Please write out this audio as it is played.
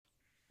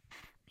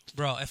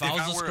Bro, if I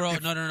was a scroll,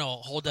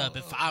 no, hold up.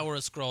 If I were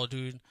a scroll,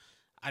 dude,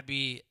 I'd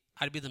be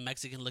the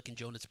Mexican-looking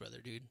Jonas brother,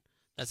 dude.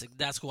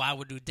 That's who I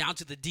would do, down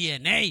to the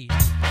DNA,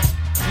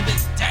 to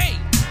this day.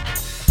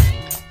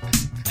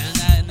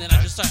 And then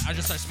I just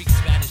start speaking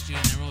Spanish, dude,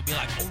 and everyone would be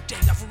like, "Oh,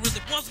 dang, that really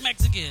was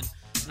Mexican,"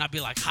 and I'd be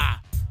like,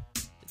 "Ha,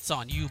 it's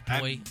on you,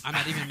 boy. I'm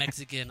not even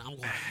Mexican. I'm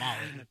going to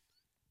Mali."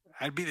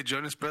 I'd be the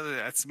Jonas brother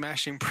that's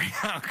smashing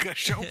Priyanka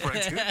Chopra,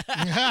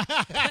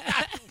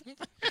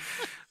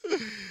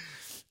 dude.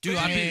 Dude,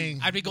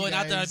 I'd be going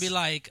out there. I'd be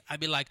like,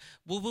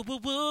 woo woo woo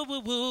woo woo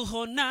woo.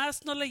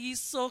 Jonás no le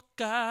hizo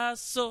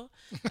caso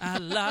a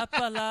la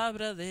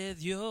palabra de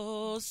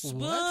Dios.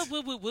 Woo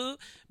woo woo woo.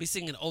 Be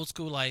singing old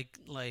school like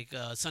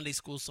Sunday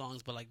school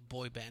songs, but like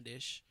boy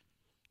bandish.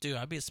 Dude,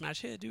 I'd be a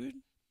smash hit, dude.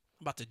 I'm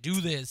about to do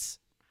this.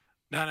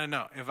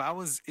 No. If I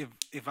was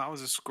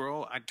a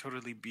scroll, I'd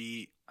totally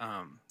be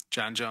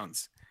John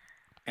Jones,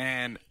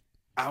 and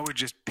I would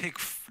just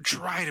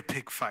try to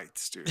pick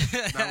fights, dude.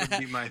 That would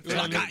be my thing.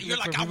 You're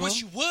like, I wish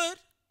you would.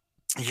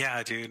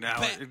 Yeah, dude.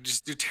 I would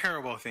just do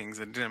terrible things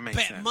that didn't make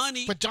sense. Bet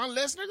money. But John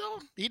Lesnar, though?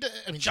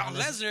 John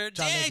Lesnar.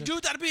 Dang,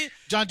 dude, that'd be...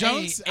 John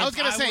Jones? Hey, I was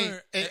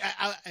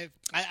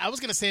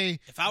going to say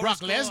Brock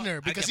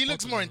Lesnar because he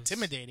looks more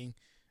intimidating.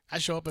 I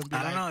show up and be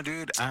like... I don't know,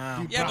 dude.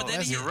 Yeah, but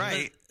then you're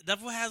right. That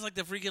fool has like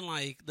the freaking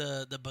like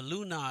the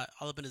balloon knot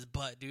all up in his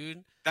butt,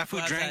 dude. That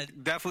fool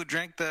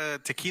drank the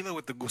tequila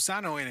with the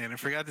gusano in it and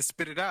forgot to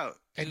spit it out.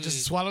 And dude,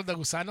 just swallowed the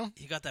gusano?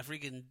 He got that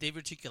freaking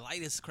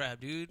diverticulitis crap,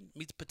 dude.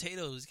 Meats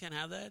potatoes. You can't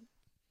have that.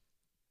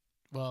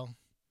 Well,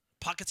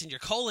 pockets in your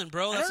colon,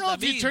 bro. That's I don't know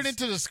if means. You turn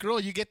into the scroll,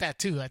 you get that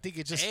too. I think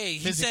it just he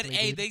said,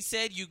 dude. They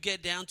said you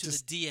get down to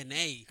just, the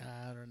DNA.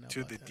 I don't know.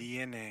 To the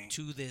DNA.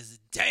 To this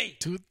day.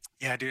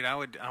 Yeah, dude,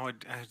 I'd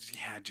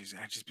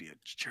just be a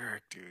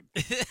jerk, dude.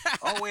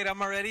 Oh, wait,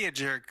 I'm already a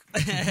jerk.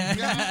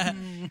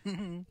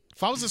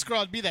 If I was a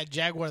scroll, I'd be that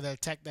jaguar that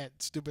attacked that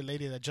stupid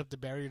lady that jumped the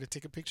barrier to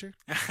take a picture.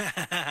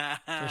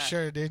 For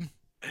sure, dude.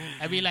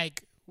 I'd be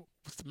like,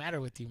 what's the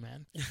matter with you,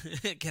 man?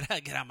 Get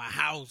out of my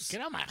house.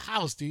 Get out of my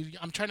house, dude.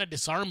 I'm trying to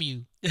disarm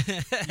you.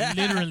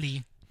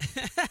 Literally.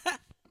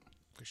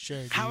 For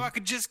sure, dude. How I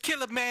could just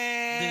kill a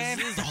man.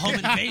 This is a home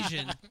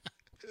invasion.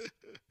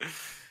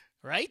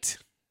 Right?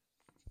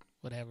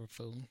 Whatever,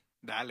 fool.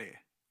 Dale.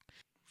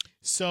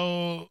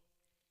 So,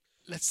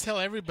 let's tell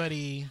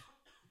everybody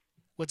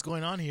what's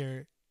going on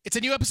here. It's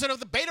a new episode of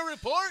the Beta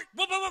Report.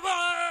 Whoa.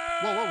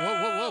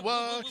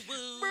 Pew,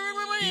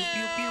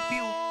 pew, pew,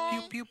 pew,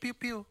 pew, pew,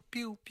 pew,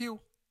 pew, pew.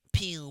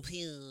 Pew,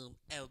 pew.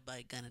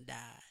 Everybody gonna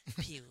die.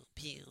 Pew,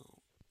 pew.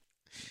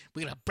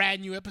 We got a brand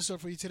new episode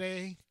for you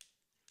today.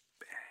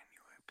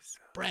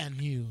 Brand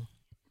new.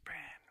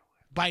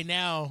 By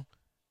now,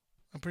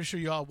 I'm pretty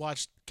sure you all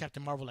watched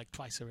Captain Marvel like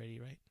twice already,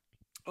 right?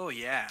 Oh,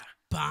 yeah.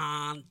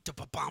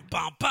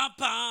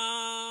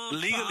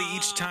 Legally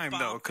each time,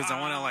 though, because I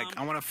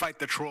want to fight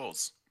the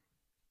trolls.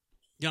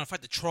 You want to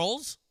fight the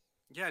trolls?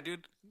 Yeah,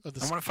 dude. I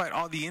want to fight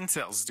all the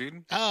incels,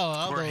 dude.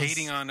 Oh, who are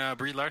hating on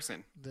Brie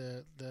Larson.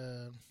 The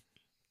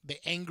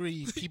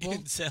angry people.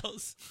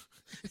 Incels.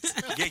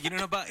 Yeah, you don't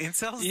know about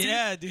incels, dude?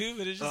 Yeah, dude,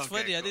 but it's just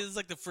funny. Cool. This is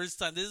like the first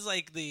time. This is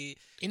like the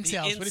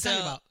incels. What are you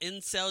talking about?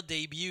 Incel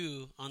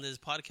debut on this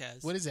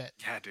podcast. What is that?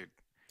 Yeah, dude.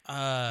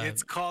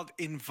 It's called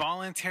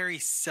involuntary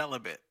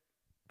celibate.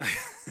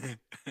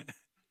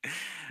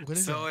 What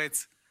is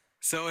that?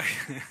 So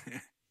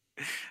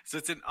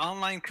it's an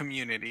online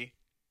community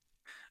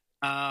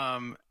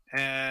who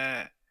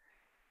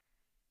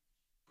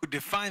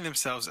define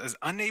themselves as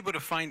unable to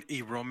find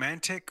a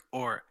romantic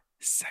or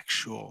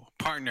sexual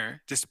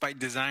partner despite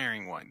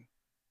desiring one.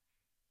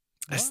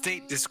 A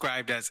state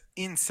described as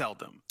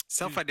inceldom.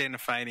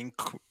 Self-identifying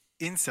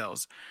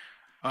incels.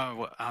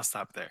 Well, I'll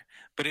stop there.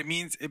 But it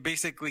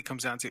basically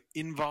comes down to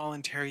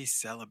involuntary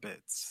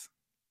celibates.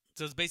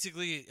 So it's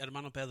basically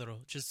Hermano Pedro.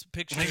 Just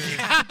picture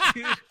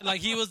like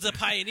he was the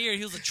pioneer.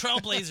 He was a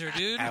trailblazer,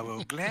 dude. I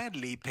will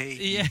gladly pay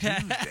you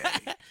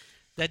Tuesday.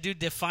 That dude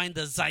defined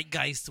the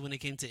zeitgeist when it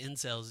came to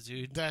incels,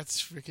 dude. That's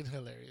freaking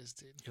hilarious,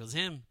 dude. It was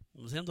him.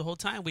 It was him the whole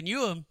time. We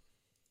knew him.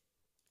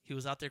 He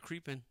was out there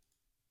creeping.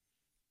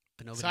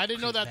 But so I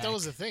didn't know that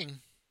was a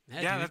thing.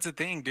 Yeah, that's a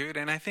thing, dude.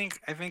 And I think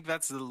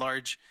that's the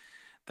large.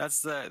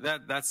 That's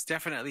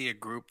definitely a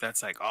group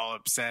that's like all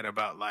upset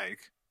about like,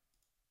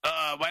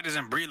 why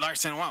doesn't Brie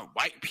Larson want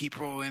white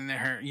people in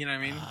her? You know what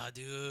I mean?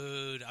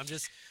 Dude, I'm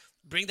just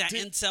bring that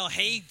incel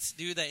hate,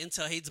 dude. That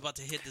incel hate's about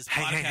to hit this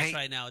podcast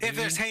right now, dude. If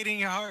there's hate in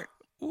your heart,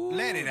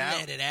 let it out.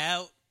 Let it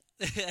out.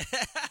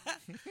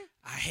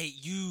 I hate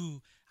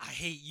you. I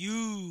hate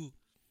you.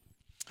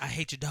 I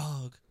hate your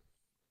dog.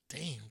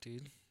 Damn,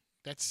 dude.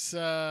 That's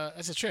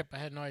a trip. I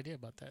had no idea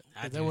about that.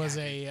 There was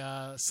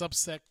a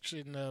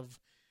subsection of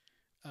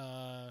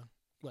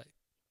what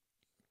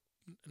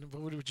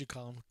would you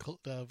call them?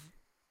 Cult of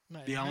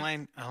the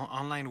online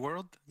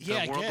world.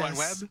 Yeah, the World Wide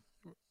Web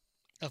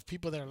of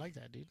people that are like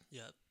that, dude.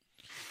 Yeah.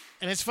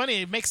 And it's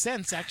funny. It makes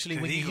sense actually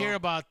when you hear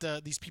about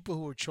these people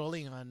who were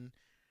trolling on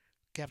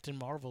Captain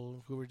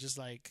Marvel, who were just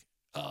like,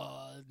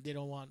 they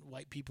don't want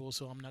white people,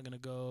 so I'm not gonna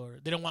go. Or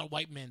they don't want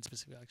white men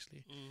specifically,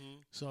 actually.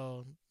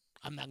 So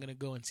I'm not gonna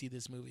go and see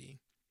this movie.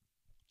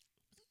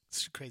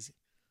 It's crazy.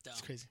 Dumb.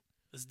 It's crazy.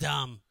 It's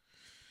dumb.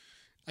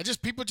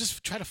 People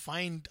just try to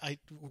find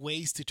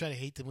ways to try to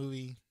hate the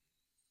movie.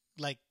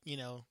 Like,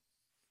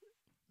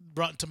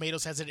 Rotten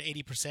Tomatoes has it at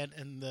 80%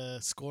 and the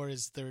score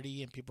is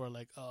 30, and people are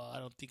like, "Oh, I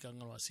don't think I'm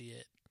gonna see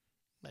it."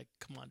 Like,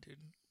 come on, dude.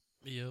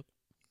 Yep.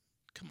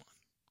 Come on.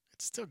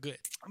 It's still good.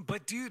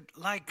 But dude,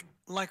 like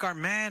our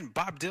man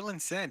Bob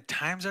Dylan said,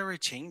 times are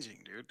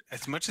changing, dude.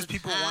 As much as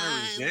people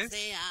want to resist,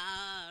 they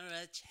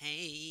are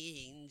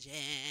changing.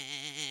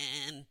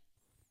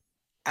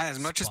 As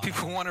much as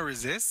people want to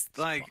resist,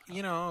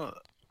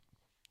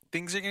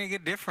 things are gonna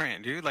get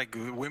different, dude. Like,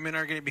 women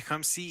are gonna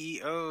become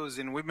CEOs,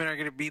 and women are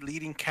gonna be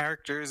leading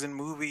characters in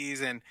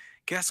movies. And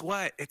guess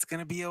what? It's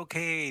gonna be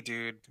okay,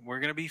 dude. We're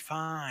gonna be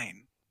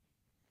fine.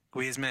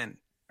 We as men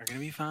are gonna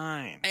be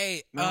fine.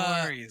 Hey, no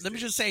worries. Let me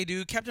just say,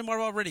 dude, Captain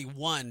Marvel already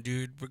won,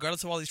 dude.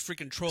 Regardless of all these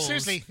freaking trolls.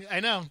 Seriously, I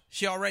know.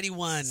 She already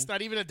won. It's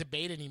not even a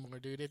debate anymore,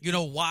 dude. You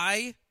know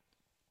why?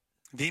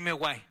 Dime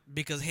why?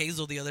 Because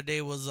Hazel the other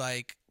day was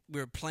like, we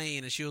were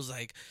playing, and she was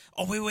like,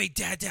 "Oh, wait,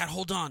 Dad,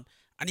 hold on.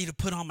 I need to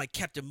put on my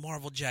Captain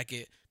Marvel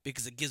jacket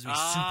because it gives me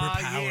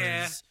superpowers."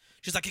 Yeah.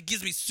 She's like, "It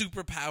gives me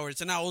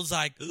superpowers," and I was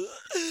like,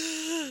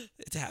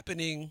 "It's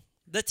happening."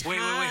 The times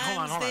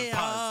hold on. they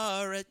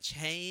Pause. are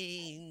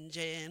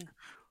changing.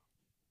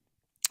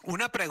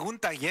 Una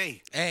pregunta,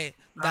 yay. Hey,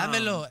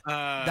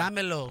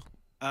 dámelo.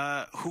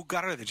 Who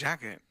got her the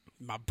jacket?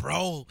 My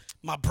bro.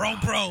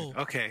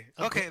 Okay,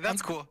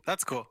 that's cool.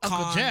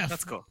 Uncle Jeff.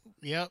 That's cool.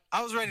 Yep.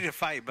 I was ready to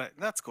fight, but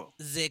that's cool.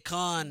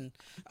 Zekon.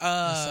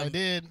 Yes, I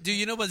did. Do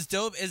you know what's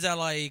dope is that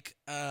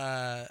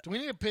do we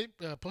need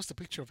to post a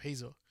picture of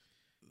Hazel?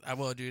 I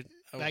will, dude.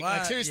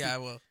 Like seriously. Yeah, I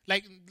will.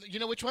 Like, you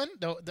know which one?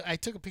 I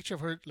took a picture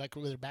of her like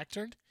with her back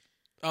turned.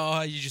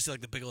 Oh, you just see,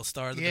 like the big old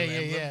star.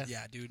 Yeah,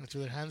 dude. With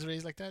her hands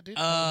raised like that, dude.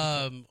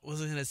 What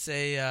was I gonna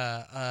say?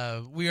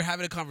 We were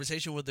having a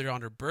conversation with her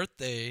on her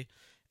birthday,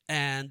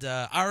 and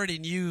I already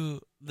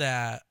knew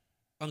that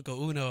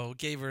Uncle Uno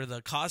gave her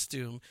the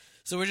costume.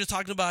 So we were just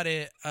talking about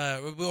it,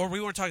 or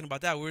we weren't talking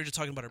about that. We were just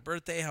talking about her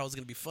birthday, how it was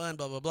gonna be fun,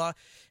 blah blah blah.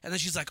 And then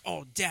she's like,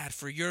 "Oh, Dad,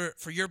 for your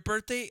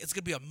birthday, it's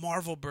gonna be a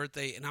Marvel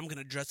birthday, and I'm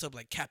gonna dress up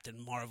like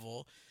Captain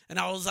Marvel." And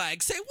I was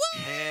like, "Say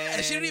what?"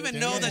 And she didn't even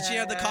know that she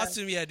had the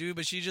costume yet, dude.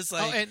 But she just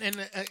like,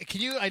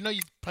 can you? I know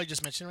you probably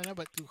just mentioned right now,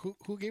 but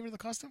who gave her the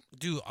costume?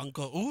 Dude,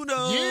 Uncle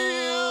Uno.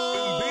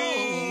 Yeah.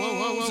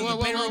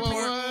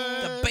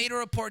 The Beta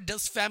Report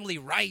does family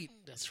right.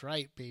 That's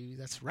right, baby.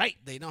 That's right.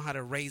 They know how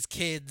to raise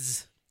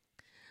kids.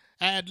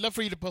 I'd love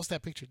for you to post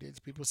that picture, dude.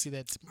 So people see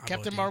that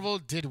Captain Marvel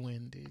did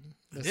win, dude.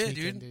 Yeah,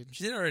 dude.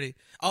 She did already.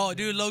 Oh,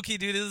 dude, low-key,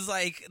 dude. This is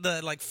like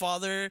the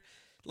father,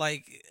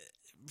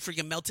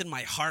 freaking melted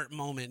my heart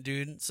moment,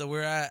 dude. So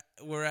we're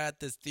at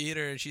this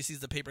theater, and she sees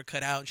the paper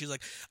cut out, and she's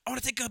like, "I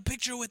want to take a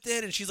picture with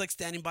it." And she's like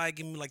standing by,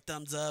 giving me like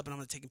thumbs up, and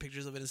I'm taking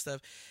pictures of it and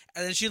stuff.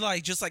 And then she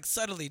just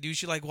subtly, dude,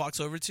 she walks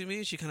over to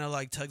me. She kind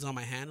of tugs on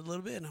my hand a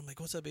little bit, and I'm like,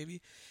 "What's up, baby?"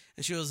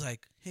 And she was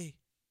like, "Hey,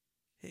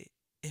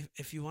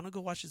 if you want to go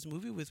watch this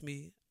movie with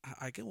me,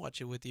 I can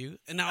watch it with you."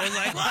 And I was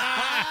like,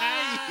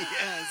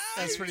 Yes,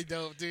 that's pretty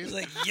dope, dude. He's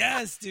like,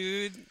 "Yes,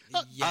 dude,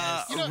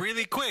 yes."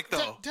 Really quick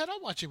though, Dad,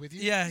 I'll watch it with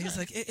you. Yeah, he's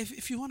like,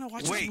 "If you want to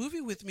watch this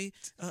movie with me,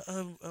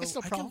 I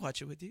can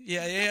watch it with you."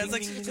 Yeah. It's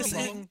like,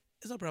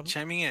 it's no problem.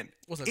 Chiming in.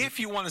 What's up, if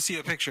you want to see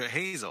a picture of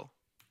Hazel,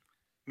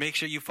 make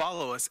sure you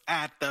follow us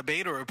at the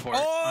Beta Report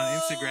on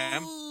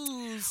Instagram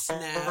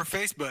or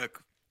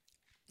Facebook.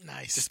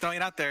 Nice. Just throwing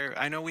it out there.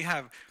 I know we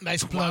have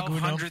nice plug,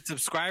 1,200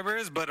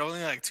 subscribers, but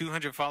only like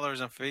 200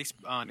 followers on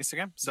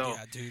Instagram. So,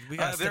 yeah, dude, we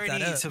got there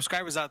any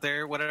subscribers out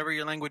there, whatever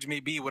your language may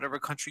be, whatever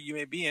country you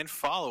may be in,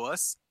 follow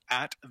us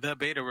at the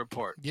Beta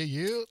Report.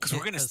 Yeah. Because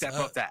we're gonna step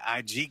up that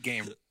IG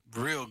game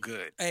real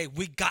good. Hey,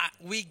 we got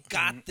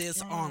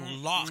this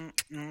on lock.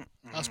 That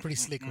was pretty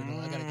slick, Uno.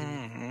 I gotta give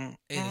you.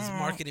 Hey, this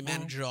marketing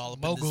manager all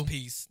up in this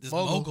piece. This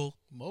mogul.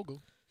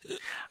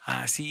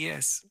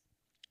 Yes.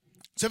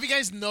 So if you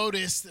guys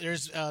noticed,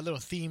 there's a little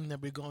theme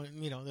that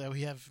that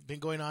we have been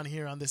going on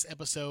here on this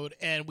episode,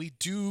 and we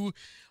do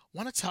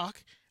want to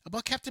talk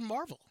about Captain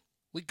Marvel.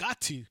 We got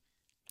to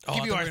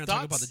give you our thoughts.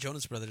 Talk about the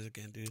Jonas Brothers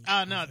again, dude.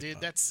 No, dude,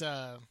 that's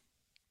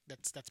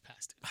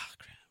past. Oh,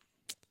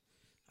 crap!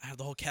 I have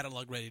the whole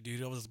catalog ready,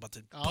 dude. I was about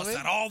to All bust of it?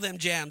 out all them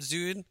jams,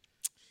 dude.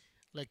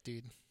 Like,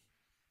 dude,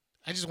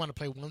 I just want to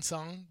play one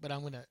song, but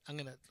I'm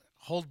gonna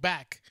hold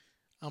back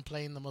on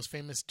playing the most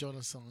famous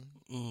Jonas song.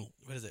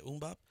 What is it?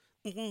 Bop?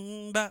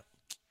 Ba,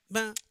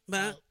 ba,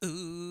 ba,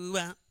 ooh,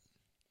 ba.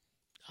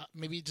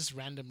 Maybe just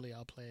randomly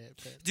I'll play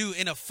it. But... Dude,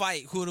 in a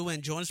fight, who would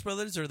win, Jonas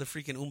Brothers or the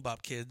freaking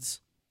Bop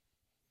kids?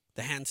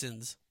 The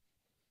Hansons.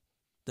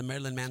 The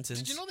Marilyn Mansons.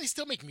 Did you know they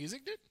still make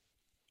music, dude?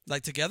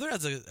 Like together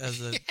as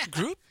a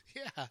group?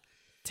 Yeah.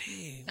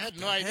 Dang. I had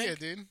no idea,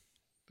 dude.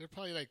 They're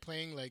probably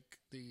playing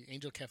the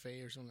Angel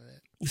Cafe or something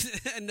like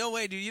that. No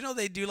way, dude. You know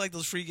they do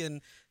those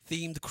freaking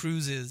themed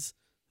cruises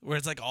where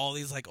it's all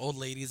these old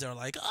ladies are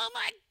like, "Oh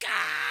my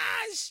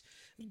gosh,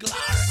 glory!"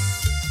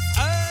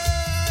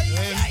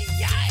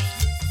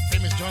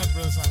 Famous Jonas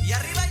Brothers song. Y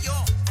arriba yo.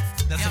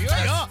 That's Mi the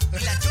amor, yo. y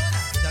la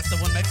chona. That's the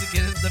one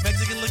the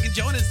Mexican looking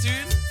Jonas,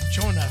 dude.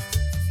 Jonah,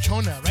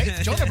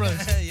 right? Jonah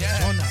Brothers. Yeah.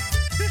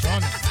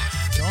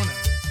 Jonah.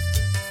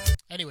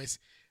 Anyways,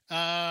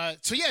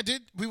 so yeah,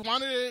 dude, we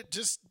wanted to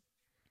just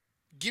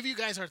give you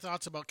guys our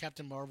thoughts about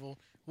Captain Marvel.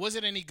 Was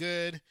it any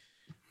good?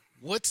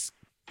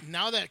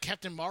 Now that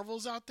Captain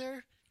Marvel's out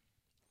there,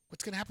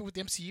 what's gonna happen with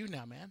the MCU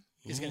now, man?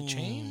 Is it gonna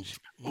change?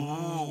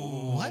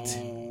 Ooh. What?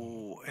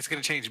 It's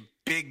gonna change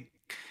big.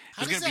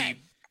 How does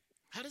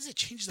it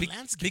change the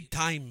landscape? Big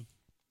time.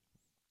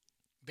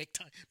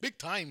 Big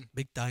time.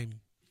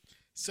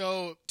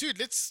 So, dude,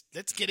 let's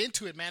get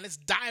into it, man. Let's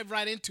dive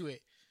right into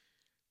it.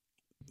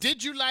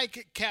 Did you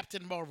like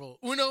Captain Marvel?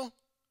 Uno?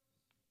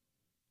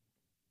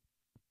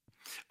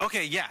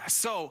 Okay, yeah.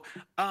 So,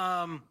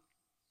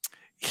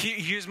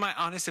 here's my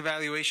honest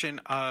evaluation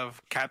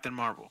of Captain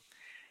Marvel.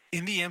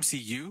 In the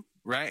MCU,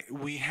 right,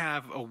 we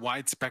have a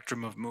wide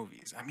spectrum of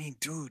movies. I mean,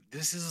 dude,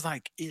 this is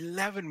like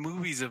 11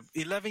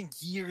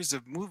 years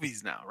of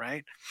movies now,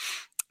 right?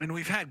 And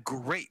we've had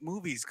great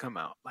movies come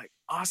out, like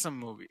awesome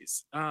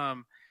movies.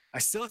 I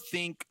still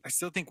think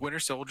Winter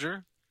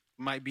Soldier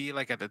might be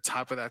like at the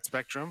top of that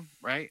spectrum,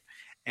 right?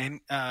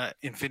 And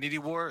Infinity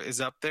War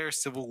is up there.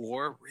 Civil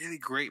War, really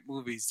great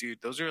movies,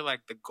 dude. Those are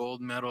like the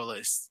gold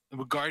medalists.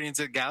 With Guardians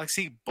of the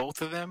Galaxy,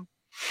 both of them,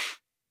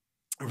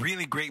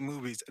 really great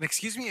movies. And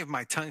excuse me if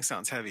my tongue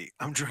sounds heavy.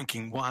 I'm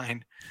drinking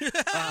wine.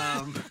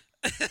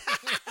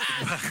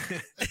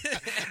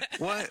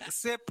 What?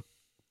 Sip.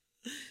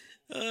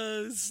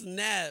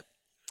 Snap.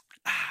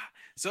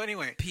 So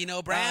anyway,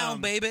 Pinot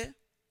Brown, baby.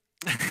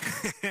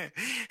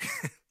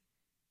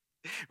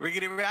 We're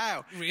getting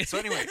out. So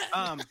anyway,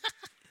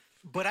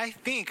 but I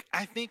think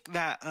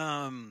that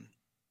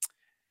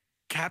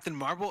Captain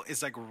Marvel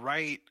is like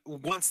right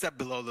one step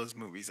below those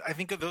movies. I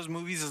think of those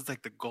movies as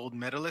like the gold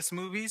medalist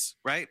movies,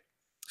 right?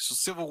 So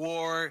Civil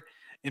War,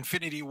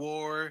 Infinity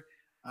War,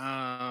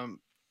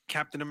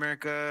 Captain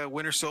America,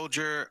 Winter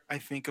Soldier. I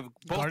think of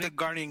both the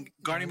Guardian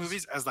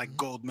movies as like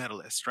gold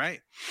medalists,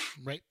 right?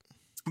 Right.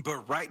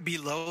 But right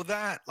below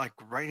that, like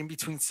right in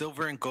between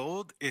silver and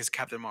gold, is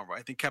Captain Marvel.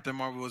 I think Captain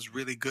Marvel was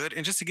really good.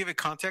 And just to give it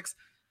context,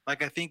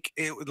 like I think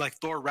it like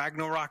Thor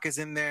Ragnarok is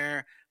in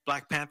there,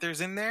 Black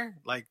Panther's in there,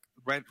 like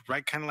right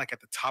kind of like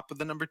at the top of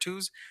the number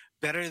twos.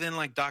 Better than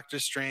like Doctor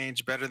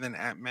Strange, better than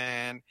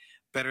Ant-Man,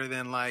 better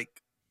than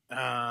like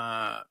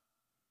Iron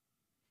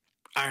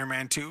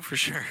Man 2 for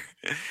sure.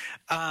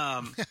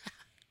 Yeah,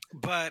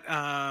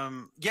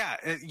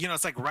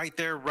 it's like right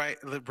there, right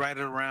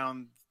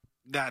around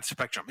that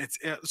spectrum. It's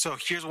so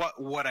here's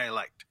what I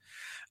liked.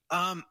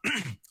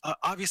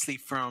 Obviously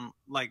from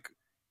like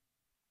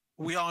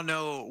we all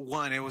know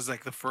it was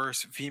like the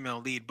first female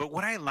lead, but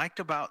what I liked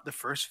about the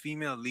first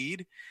female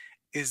lead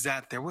is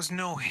that there was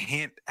no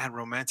hint at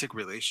romantic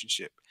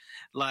relationship.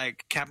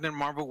 Like Captain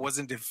Marvel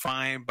wasn't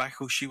defined by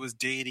who she was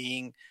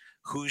dating,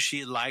 who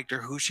she liked,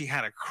 or who she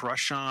had a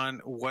crush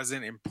on.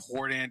 Wasn't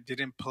important,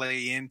 didn't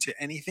play into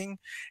anything,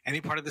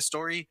 any part of the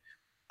story.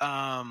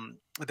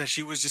 That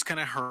she was just kind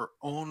of her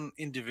own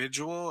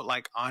individual,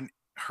 like on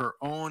her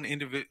own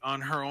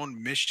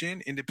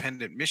mission,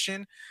 independent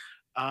mission.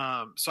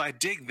 So I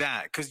dig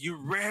that because you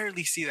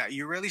rarely see that.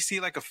 You rarely see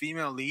like a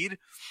female lead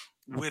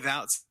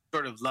without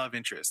sort of love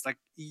interest. Like,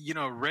 you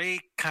know, Rey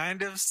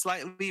kind of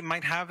slightly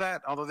might have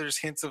that, although there's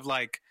hints of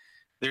like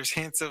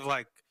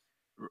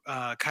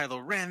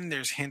Kylo Ren.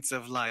 There's hints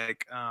of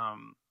like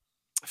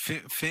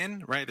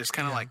Finn, right? There's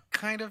kind of like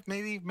kind of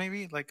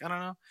maybe like I don't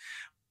know.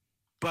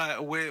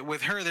 But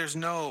with her, there's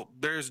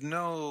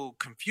no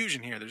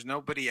confusion here. There's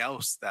nobody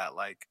else that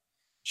like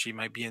she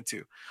might be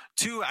into.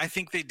 Two, I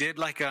think they did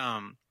like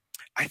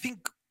I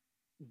think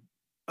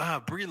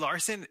Brie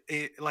Larson.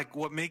 Like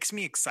what makes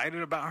me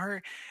excited about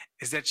her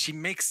is that she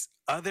makes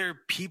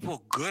other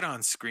people good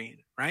on screen,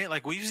 right?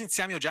 Like we've seen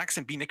Samuel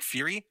Jackson be Nick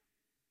Fury.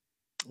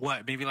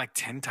 Maybe like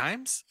 10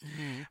 times?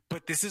 Mm-hmm.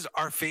 But this is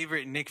our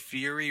favorite Nick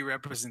Fury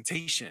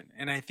representation,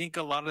 and I think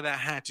a lot of that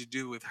had to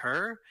do with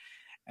her.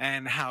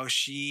 And how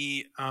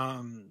she,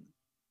 kind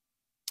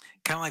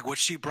of like what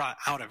she brought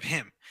out of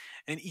him,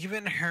 and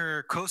even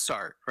her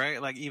co-star,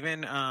 right? Like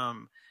even, I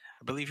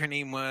believe her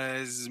name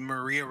was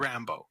Maria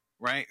Rambeau,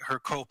 right? Her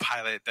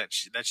co-pilot that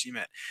she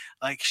met.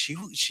 Like she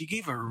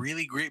gave a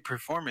really great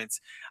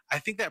performance. I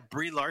think that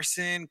Brie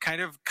Larson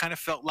kind of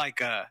felt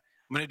like I'm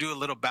going to do a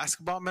little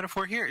basketball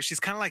metaphor here. She's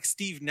kind of like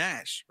Steve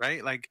Nash,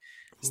 right? Like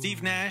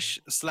Steve Nash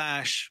 /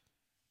 the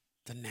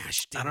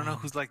Nash. I don't know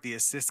who's like the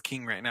assist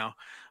king right now.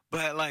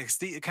 But like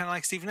kind of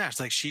like Steve Nash,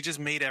 like she just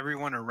made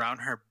everyone around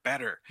her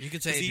better. You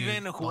could say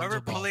even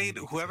whoever played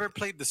the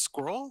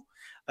Skrull,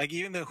 like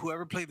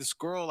whoever played the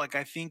Skrull, like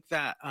I think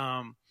that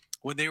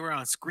when they were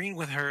on screen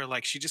with her,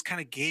 like she just kind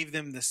of gave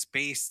them the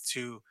space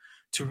to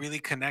really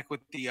connect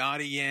with the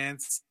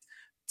audience,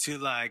 to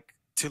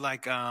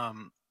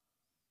kind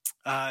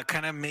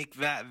of make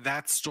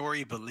that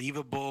story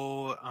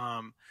believable.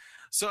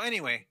 So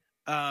anyway,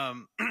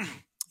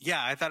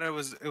 yeah, I thought it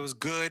was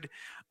good.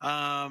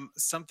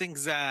 Some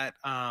things that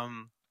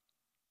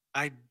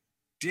I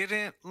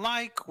didn't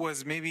like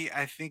was maybe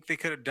I think they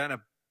could have done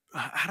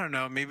I don't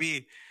know,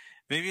 maybe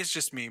it's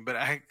just me, but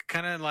I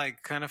kind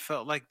of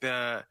felt like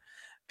they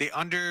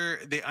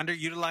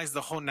underutilized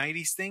the whole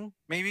 90s thing,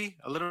 maybe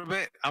a little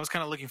bit. I was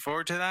kind of looking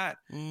forward to that.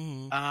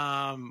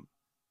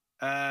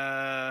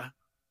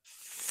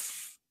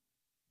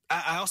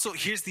 I also,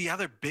 here's the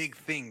other big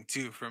thing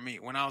too for me.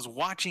 When I was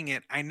watching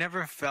it, I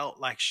never felt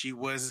like she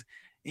was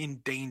in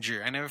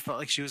danger. I never felt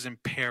like she was in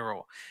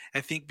peril.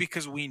 I think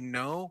because we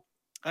know,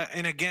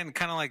 and again,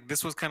 kind of like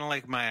this was kind of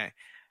like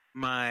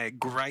my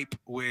gripe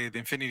with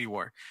Infinity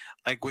War.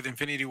 Like with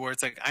Infinity War,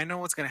 it's like I know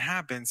what's going to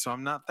happen, so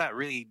I'm not that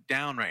really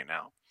down right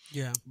now.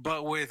 Yeah.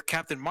 But with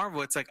Captain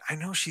Marvel, it's like I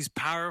know she's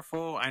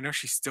powerful. I know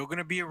she's still going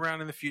to be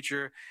around in the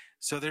future.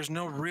 So there's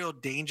no real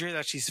danger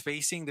that she's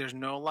facing. There's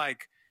no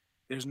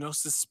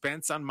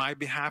suspense on my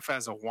behalf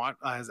as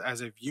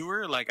a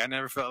viewer. Like I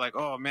never felt like,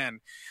 oh man,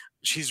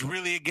 she's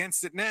really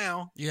against it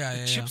now. Yeah,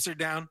 the chips are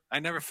down. I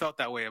never felt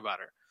that way about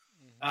her.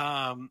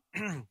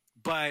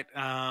 But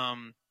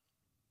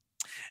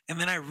and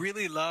then I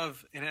really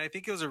love, and I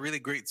think it was a really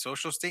great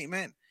social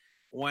statement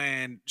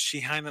when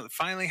she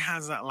finally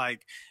has that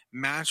like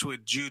match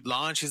with Jude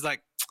Law, and she's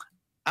like,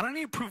 I don't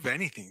need to prove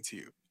anything to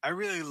you. I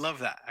really love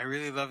that. I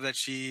really love that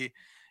she,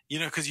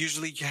 because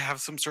usually you have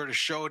some sort of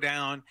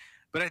showdown.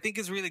 But I think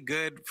it's really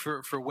good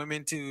for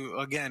women to,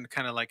 again,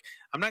 kind of like,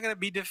 I'm not going to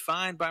be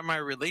defined by my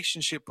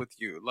relationship with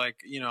you. Like,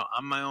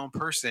 I'm my own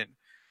person.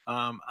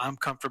 I'm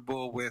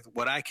comfortable with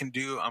what I can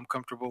do. I'm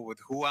comfortable with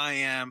who I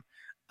am.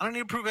 I don't need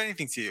to prove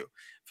anything to you.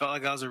 Felt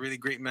like that was a really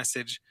great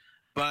message.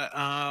 But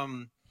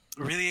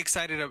really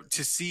excited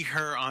to see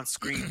her on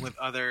screen with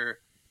other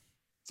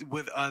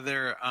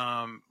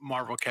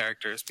Marvel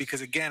characters.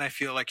 Because, again, I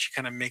feel like she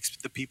kind of makes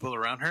the people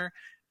around her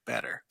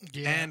better.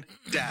 Yeah. And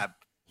Dab.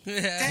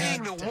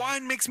 Dang, the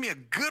wine makes me a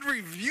good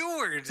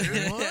reviewer,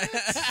 dude. What?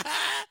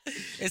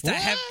 It's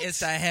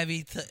that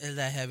heavy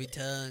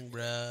tongue,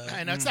 bro.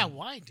 I know it's that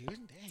wine,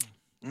 dude.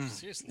 Dang.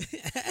 Seriously.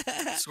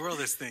 Swirl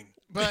this thing.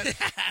 But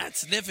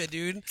sniff it,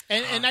 dude.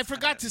 And I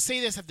forgot to say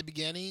this at the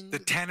beginning. The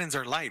tannins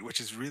are light, which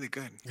is really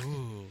good.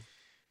 Ooh.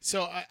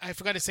 So I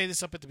forgot to say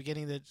this up at the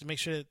beginning to make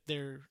sure that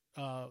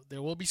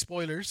there will be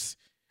spoilers.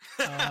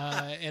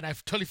 And I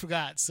totally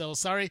forgot. So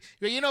sorry.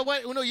 You know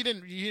what? No, you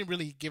didn't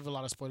really give a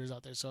lot of spoilers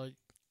out there. So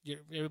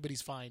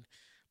everybody's fine.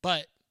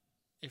 But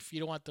if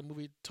you don't want the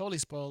movie totally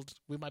spoiled,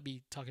 we might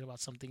be talking about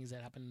some things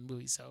that happen in the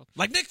movie. So,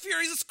 like Nick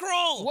Fury's a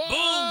Skrull. What?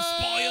 Boom!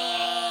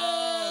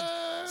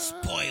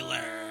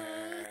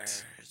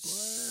 Spoilers.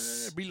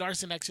 Brie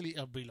Larson.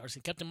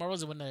 Captain Marvel's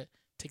the one that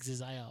takes his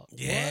eye out.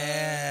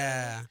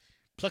 Yeah. What?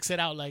 Plucks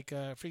it out like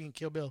freaking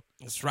Kill Bill.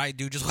 That's right,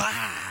 dude. Just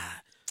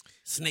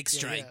snake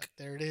strike.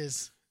 Yeah, there it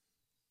is.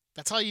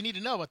 That's all you need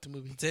to know about the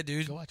movie. That's it,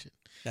 dude. Go watch it.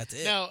 That's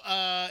it. Now,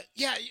 I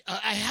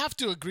have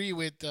to agree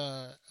with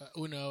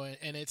Uno,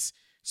 and it's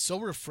so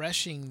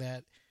refreshing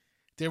that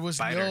there was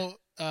no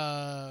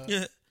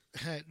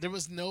there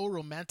was no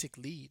romantic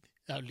lead.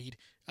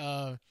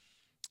 There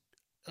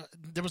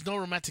was no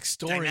romantic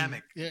story.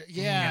 Dynamic.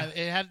 Yeah.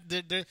 It had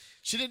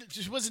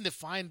she wasn't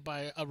defined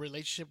by a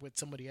relationship with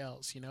somebody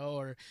else,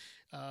 or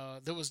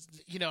there was,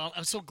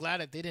 I'm so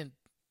glad that they didn't,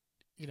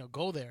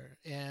 go there,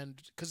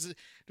 and because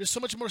there's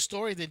so much more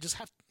story than just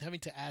having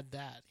to add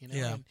that,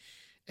 Yeah.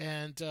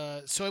 And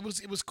so it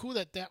was cool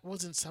that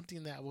wasn't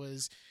something that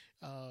was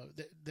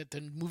that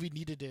the movie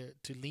needed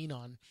to lean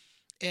on,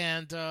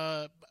 and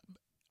the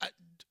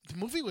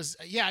movie was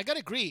I gotta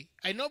agree.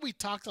 I know we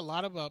talked a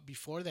lot about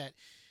before that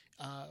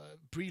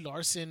Brie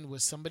Larson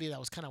was somebody that I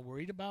was kind of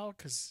worried about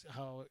because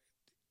how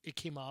it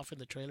came off in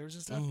the trailers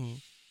and stuff,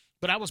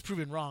 but I was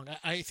proven wrong.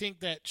 I think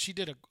that she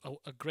did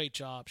a great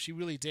job. She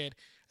really did.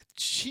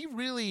 She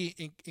really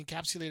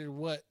encapsulated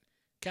what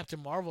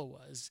Captain Marvel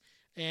was,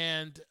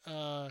 and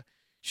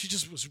she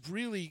just was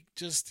really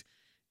just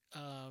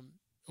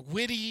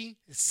witty,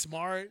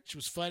 smart. She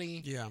was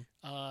funny. Yeah.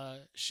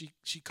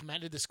 She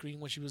commanded the screen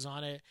when she was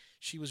on it.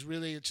 She was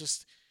really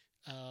just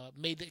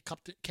made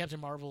Captain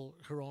Marvel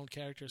her own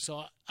character.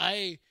 So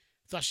I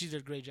thought she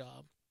did a great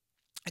job.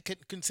 I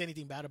couldn't say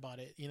anything bad about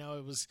it.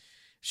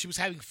 She was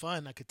having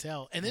fun. I could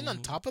tell. And then on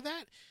top of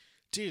that,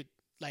 dude,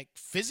 like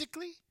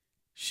physically,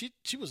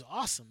 she was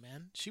awesome,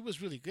 man. She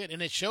was really good,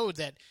 and it showed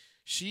that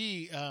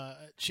she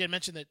had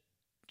mentioned that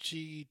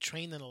she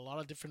trained in a lot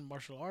of different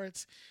martial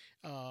arts,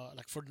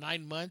 like for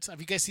 9 months. Have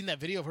you guys seen that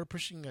video of her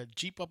pushing a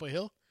Jeep up a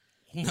hill?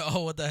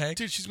 No, what the heck?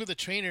 Dude, she's with a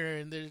trainer,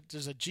 and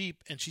there's a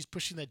Jeep, and she's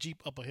pushing that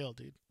Jeep up a hill,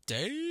 dude.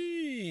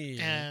 Dang.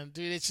 And,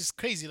 dude, it's just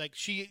crazy. Like,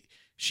 she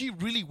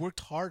really worked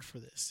hard for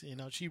this.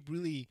 She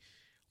really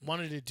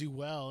wanted to do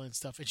well and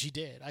stuff, and she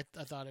did. I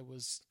thought it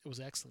was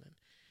excellent.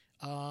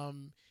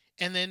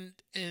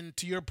 And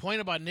to your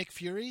point about Nick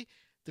Fury,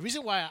 the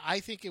reason why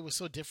I think it was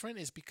so different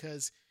is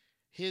because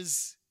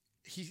it's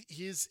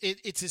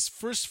his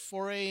first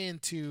foray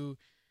into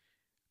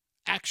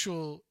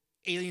actual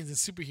aliens and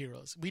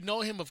superheroes. We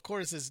know him, of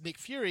course, as Nick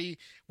Fury,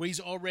 where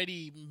he's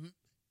already,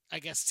 I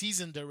guess,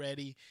 seasoned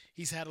already.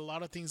 He's had a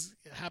lot of things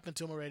happen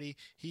to him already.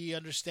 He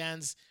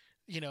understands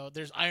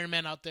there's Iron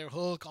Man out there,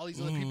 Hulk, all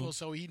these other people.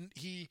 So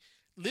he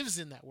lives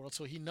in that world,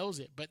 so he knows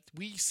it. But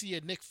we see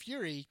a Nick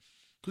Fury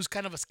who's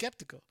kind of a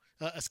skeptic.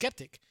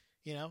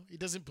 He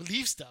doesn't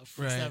believe stuff.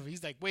 Right.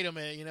 He's like, wait a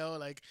minute,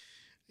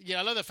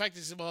 I love the fact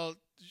that, well,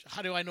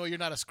 how do I know you're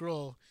not a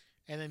Skrull?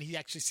 And then he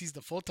actually sees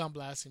the photon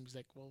blast, and he's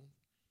like, well,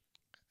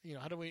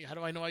 how do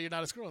I know you're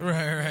not a Skrull?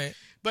 Right.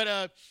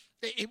 But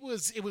it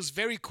was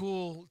very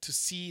cool to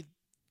see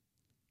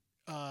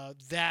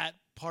that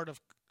part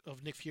of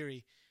Nick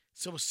Fury.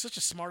 So it was such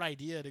a smart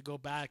idea to go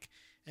back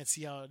and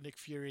see how Nick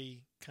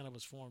Fury kind of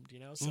was formed,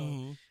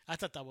 So I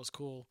thought that was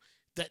cool.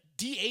 That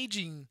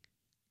de-aging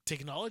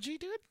technology,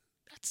 dude,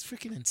 that's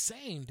freaking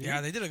insane, dude.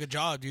 Yeah, they did a good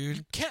job, dude.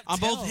 You can't on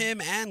tell. both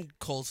him and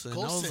Coulson. I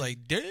was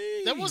like,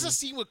 dang. There was a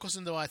scene with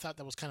Coulson, though, I thought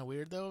that was kind of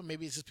weird, though.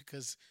 Maybe it's just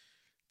because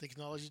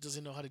technology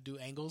doesn't know how to do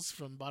angles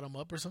from bottom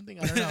up or something.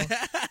 I don't know.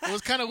 It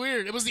was kind of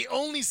weird. It was the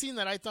only scene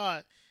that I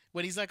thought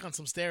when he's like on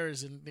some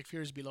stairs and Nick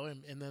Fury's below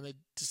him, and then it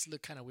just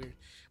looked kind of weird.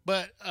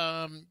 But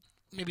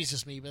maybe it's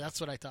just me, but that's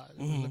what I thought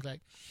it looked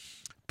like.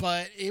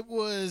 But it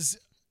was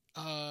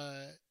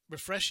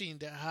refreshing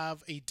to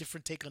have a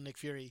different take on Nick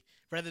Fury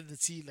rather than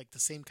see like the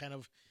same kind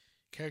of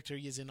character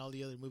he is in all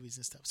the other movies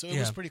and stuff. So it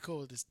was pretty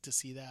cool to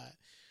see that.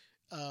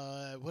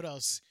 What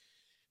else?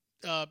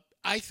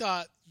 I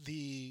thought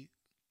the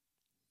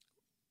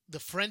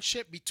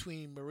friendship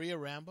between Maria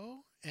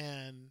Rambeau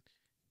and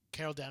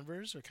Carol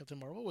Danvers or Captain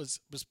Marvel was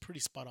pretty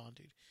spot on,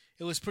 dude.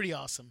 It was pretty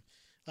awesome.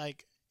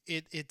 Like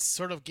it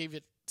sort of gave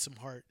it some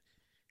heart.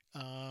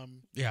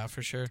 Yeah,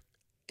 for sure.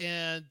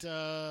 And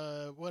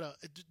what else?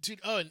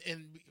 Dude? Oh,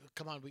 and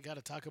come on, we got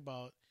to talk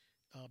about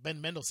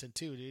Ben Mendelsohn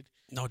too, dude.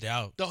 No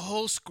doubt. The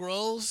whole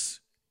Skrulls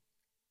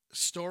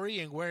story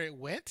and where it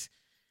went,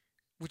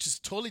 which is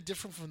totally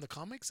different from the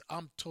comics.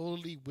 I'm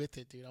totally with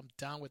it, dude. I'm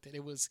down with it.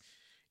 It was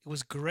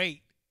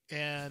great.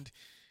 And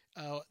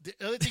the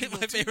other thing,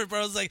 my favorite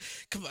part was like,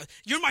 "Come on,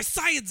 you're my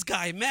science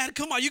guy, man.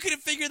 Come on, you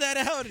couldn't figure that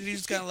out." And he's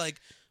just kind of like,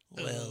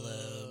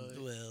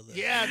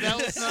 yeah, that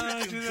was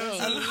dude,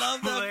 I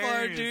love that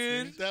part,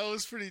 dude. That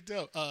was pretty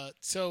dope.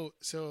 So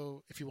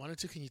if you wanted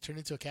to, can you turn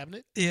into a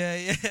cabinet?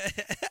 Yeah.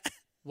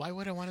 Why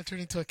would I want to turn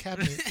into a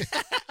cabinet?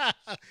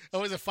 Oh,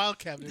 it was a file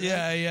cabinet.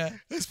 Right? Yeah.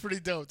 That's pretty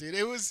dope, dude.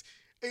 It was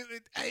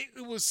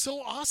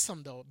so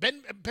awesome, though.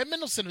 Ben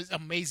Mendelsohn is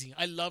amazing.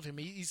 I love him.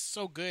 He's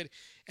so good,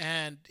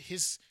 and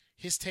his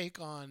take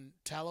on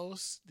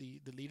Talos,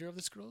 the leader of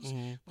the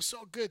Skrulls, was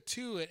so good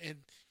too. And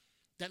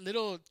that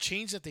little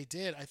change that they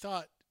did, I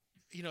thought,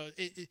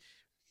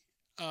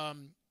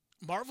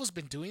 Marvel's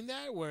been doing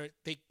that where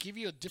they give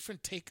you a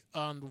different take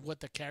on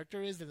what the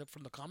character is than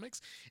from the comics,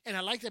 and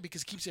I like that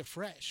because it keeps it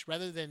fresh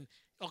rather than,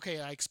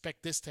 okay, I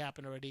expect this to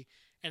happen already,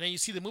 and then you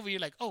see the movie, you're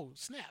like, oh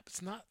snap,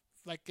 it's not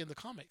like in the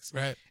comics,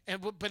 right?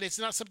 And but it's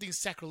not something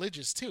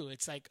sacrilegious too.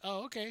 It's like,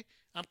 oh, okay,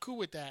 I'm cool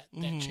with that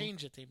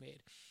change that they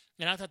made,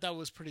 and I thought that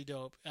was pretty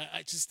dope.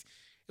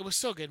 It was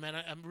so good, man.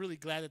 I'm really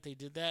glad that they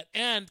did that.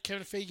 And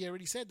Kevin Feige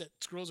already said that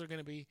Skrulls are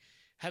going to be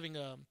having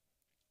an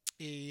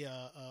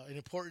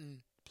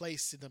important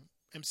place in the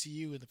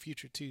MCU in the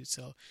future too.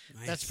 So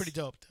That's pretty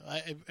dope.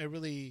 I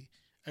really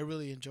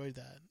enjoyed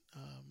that.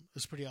 It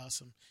was pretty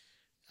awesome.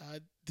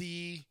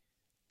 The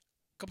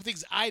couple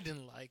things I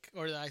didn't like,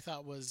 or that I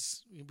thought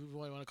was, we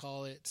want to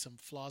call it some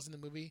flaws in the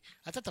movie.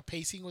 I thought the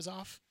pacing was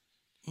off.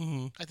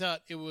 I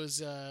thought it was.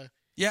 It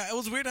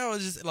was weird how it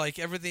was just like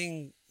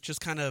everything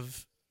just kind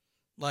of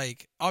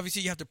like,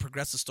 obviously you have to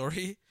progress the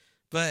story,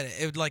 but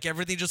it like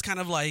everything just kind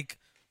of like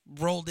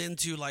rolled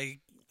into like,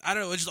 I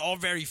don't know, it's just all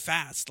very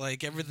fast.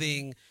 Like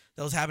everything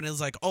that was happening was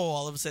like, oh,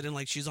 all of a sudden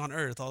like she's on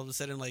Earth. All of a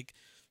sudden like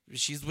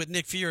she's with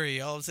Nick Fury.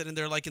 All of a sudden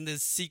they're like in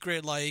this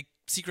secret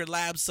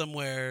lab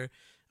somewhere.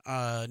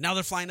 Now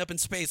they're flying up in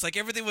space. Like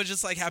everything was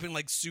just like happening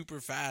like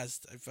super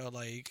fast. I felt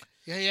like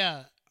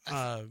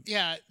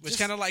which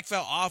kind of like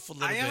fell off a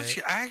little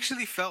bit. I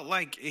actually felt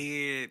like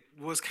it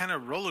was kind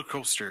of roller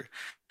coaster.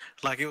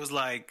 Like it was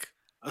like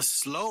a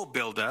slow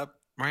build up,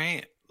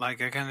 right?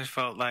 Like I kind of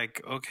felt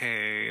like,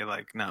 okay,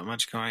 like not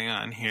much going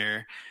on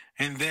here.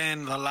 And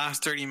then the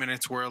last 30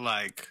 minutes were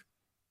like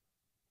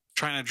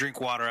trying to drink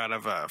water out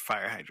of a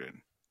fire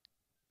hydrant.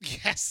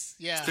 Yes,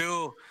 yeah.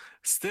 Still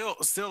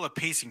a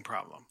pacing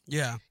problem.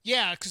 Yeah,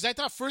 because I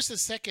thought first and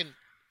second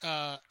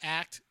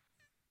act,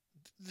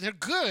 they're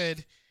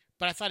good,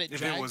 but I thought it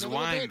dragged it was a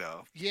little wine bit.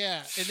 though.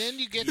 Yeah, and then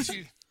you get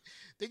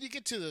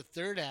to the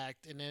third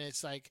act, and then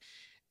it's like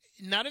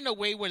not in a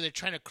way where they're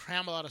trying to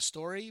cram a lot of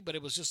story, but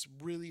it was just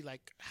really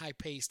like high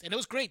paced, and it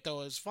was great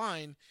though. It was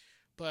fine,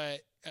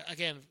 but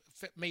again,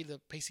 made the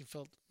pacing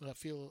feel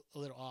a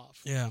little off.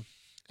 Yeah,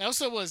 it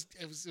also was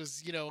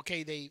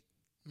okay,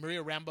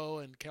 Maria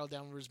Rambeau and Carol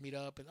Danvers meet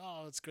up, and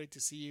oh, it's great to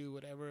see you,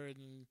 whatever,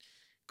 and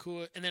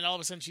cool. And then all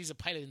of a sudden, she's a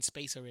pilot in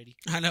space already.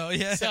 I know,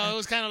 yeah. So it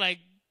was kind of like,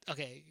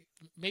 okay,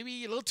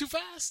 maybe a little too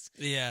fast.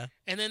 Yeah.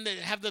 And then they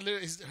have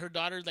her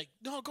daughter like,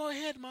 no, go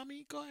ahead,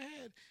 mommy, go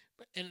ahead.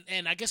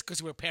 And I guess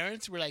because we're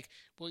parents, we're like,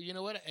 well, you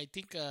know what? I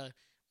think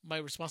my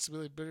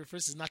responsibility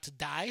first is not to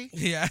die.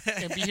 Yeah.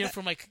 And be here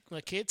for my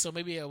kid. So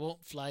maybe I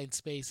won't fly in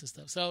space and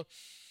stuff. So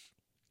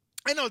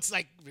I know it's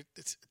like,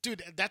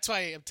 dude. That's why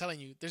I'm telling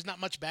you, there's not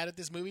much bad at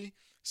this movie.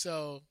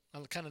 So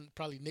I'm kind of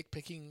probably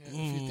nitpicking a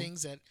few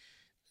things that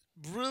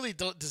really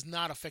does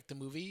not affect the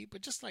movie,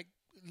 but just like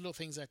little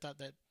things I thought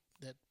that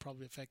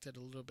probably affected a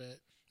little bit.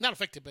 Not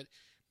affected, but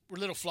were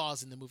little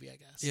flaws in the movie, I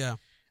guess. Yeah.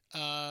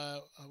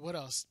 What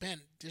else?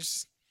 Man,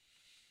 there's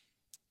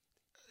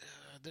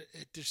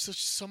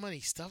so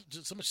much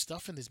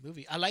stuff in this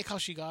movie. I like how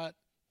she got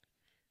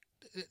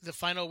the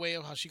final way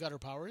of how she got her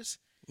powers.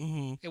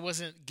 Mm-hmm. It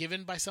wasn't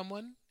given by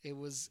someone. It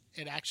was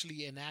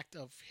actually an act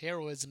of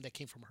heroism that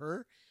came from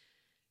her.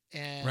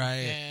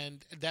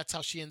 And that's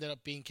how she ended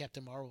up being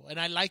Captain Marvel. And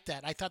I like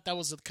that. I thought that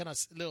was a kind of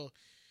little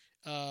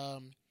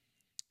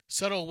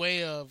subtle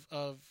way of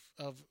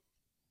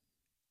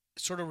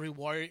sort of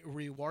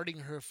rewarding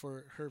her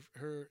for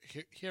her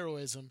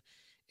heroism,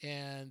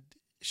 and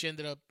she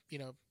ended up,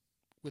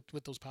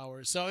 with those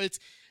powers. So I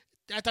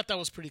thought that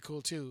was pretty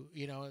cool too.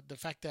 The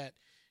fact that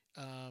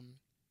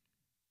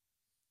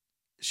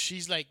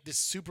she's like this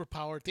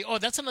superpower thing. Oh,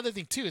 that's another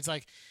thing too. It's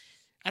like,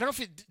 I don't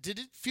know if did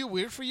it feel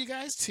weird for you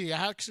guys to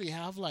actually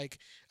have like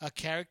a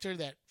character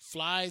that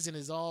flies and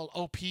is all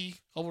OP,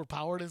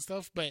 overpowered and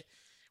stuff, but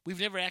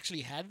we've never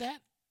actually had that.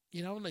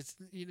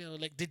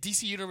 Like the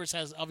DC universe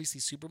has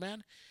obviously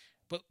Superman,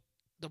 but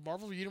the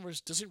Marvel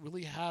universe doesn't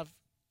really have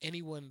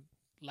anyone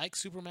like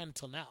Superman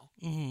until now.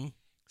 Mm-hmm.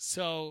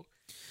 So,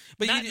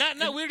 but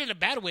not weird in a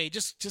bad way.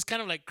 Just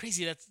kind of like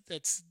crazy.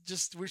 That's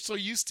just, we're so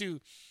used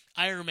to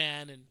Iron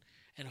Man and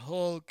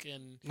Hulk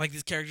and like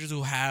these characters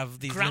who have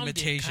these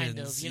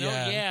limitations. Kind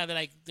of, yeah,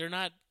 they're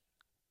not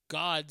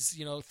gods.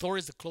 Thor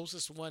is the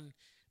closest one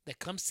that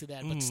comes to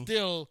that, but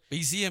still. But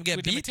you see him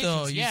get beat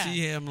though. You see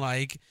him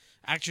like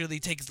actually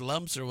takes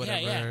lumps or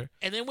whatever. Yeah.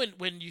 And then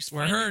when you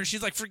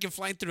she's like freaking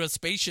flying through a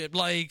spaceship,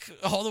 like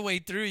all the way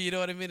through. You know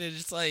what I mean? It's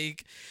just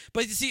like,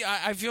 but you see,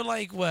 I feel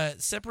like what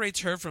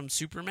separates her from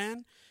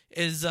Superman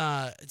is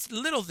it's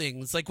little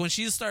things. Like when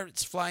she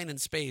starts flying in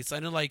space, I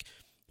know like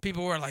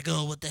people were like,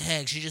 oh, what the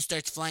heck? She just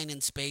starts flying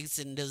in space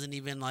and doesn't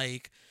even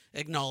like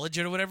acknowledge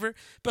it or whatever.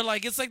 But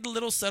like it's like the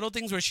little subtle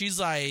things where she's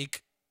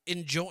like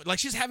enjoying, like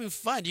she's having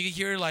fun. You can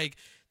hear like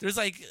there's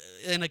like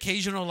an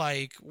occasional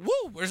like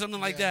woo or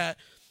something like that.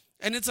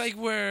 And it's like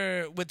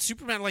where with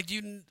Superman, like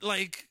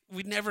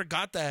we never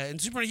got that. And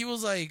Superman, he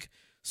was like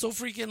so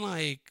freaking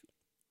like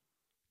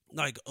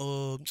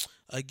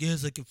I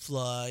guess I can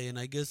fly, and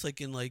I guess I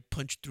can like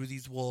punch through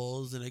these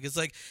walls, and I guess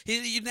like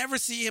you never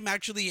see him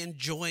actually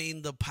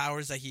enjoying the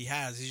powers that he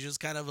has. He's just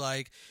kind of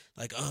like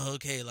oh,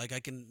 okay, like I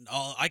can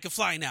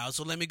fly now,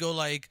 so let me go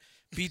like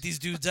beat these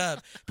dudes up.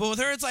 But with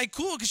her, it's like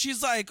cool because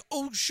she's like,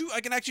 oh shoot, I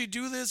can actually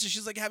do this, and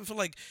she's like having fun.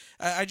 Like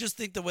I just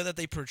think the way that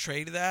they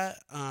portrayed that,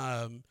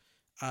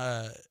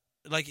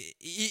 like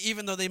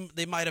even though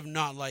they might have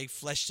not like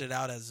fleshed it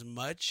out as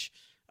much,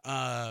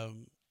 but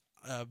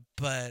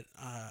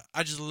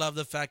I just love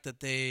the fact that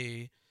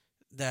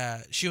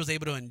that she was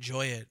able to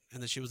enjoy it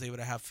and that she was able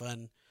to have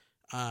fun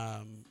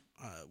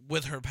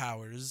with her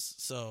powers.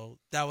 So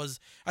I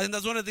think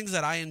that's one of the things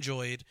that I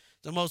enjoyed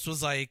the most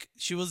was like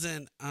she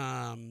wasn't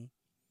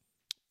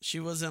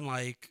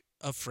like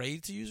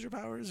afraid to use her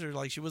powers, or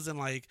like she wasn't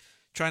like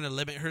trying to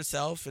limit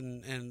herself,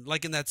 and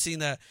like in that scene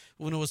that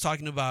Una was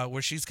talking about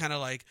where she's kind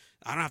of like,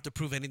 I don't have to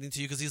prove anything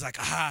to you, because he's like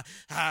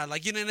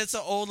like, and it's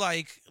an old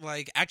like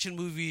action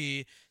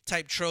movie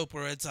type trope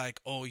where it's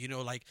like, oh,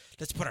 like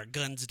let's put our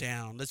guns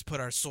down, let's put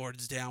our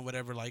swords down,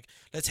 whatever, like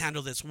let's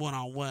handle this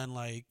one-on-one,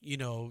 like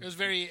it was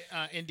very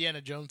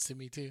Indiana Jones to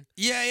me too.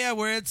 Yeah,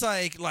 where it's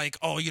like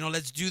oh,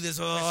 let's do this.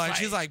 And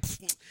she's like,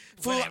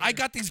 fool, I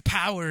got these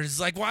powers,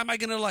 like why am I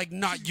gonna like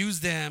not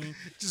use them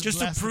just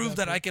to prove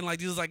that I can like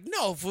do this? Like,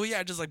 no, fool,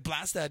 yeah, just like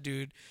blast that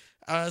dude.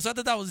 So I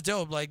thought that was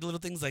dope. Like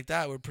little things like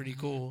that were pretty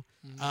cool.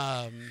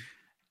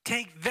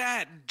 Take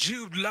that,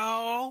 Jude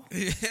Law.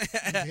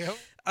 Yep.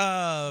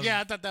 Yeah,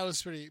 I thought that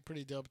was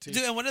pretty dope too.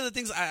 Dude, and one of the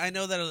things I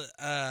know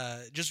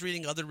that just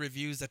reading other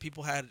reviews that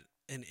people had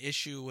an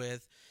issue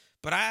with,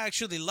 but I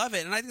actually love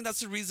it, and I think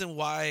that's the reason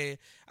why.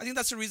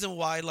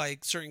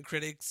 Like certain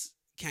critics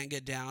can't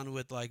get down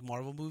with like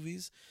Marvel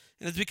movies,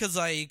 and it's because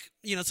like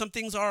some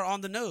things are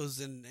on the nose,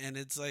 and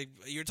it's like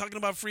you're talking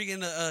about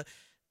freaking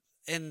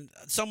and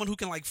someone who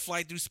can like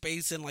fly through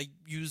space and like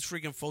use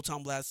freaking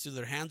photon blasts through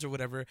their hands or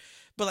whatever.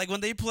 But like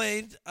when they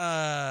played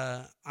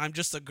I'm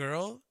Just a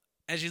Girl,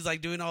 and she's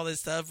like doing all this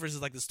stuff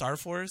versus like the Star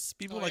Force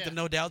people, the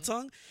No Doubt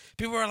song,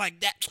 people were like,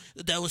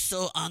 that was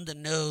so on the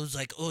nose,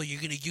 like, oh, you're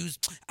gonna use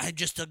I'm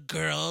Just a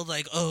Girl,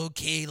 like,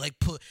 okay, like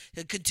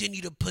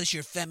continue to push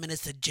your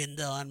feminist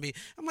agenda on me.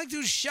 I'm like,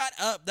 dude, shut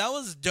up. That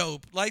was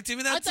dope. Like, to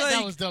me, that's I thought like,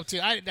 that was dope too.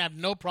 I have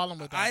no problem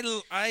with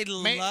that. I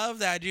love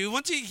that, dude.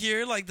 Once you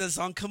hear like the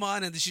song come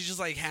on and she's just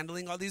like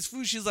handling all these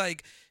foods, she's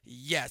like,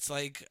 yes,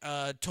 like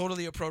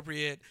totally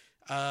appropriate,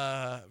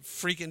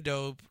 freaking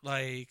dope.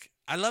 Like,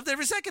 I loved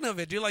every second of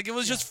it, dude. Like, it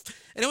was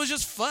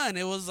just fun.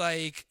 It was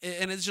like,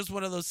 and it's just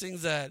one of those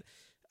things that,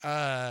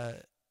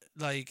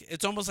 like,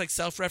 it's almost like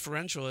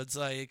self-referential. It's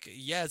like,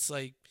 yes,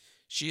 like,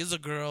 she is a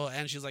girl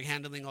and she's like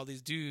handling all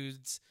these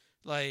dudes.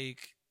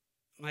 Like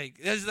Like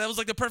that was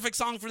like the perfect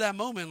song for that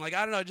moment. Like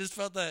I don't know, I just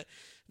felt that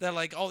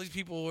like all these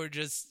people were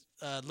just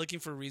looking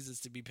for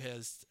reasons to be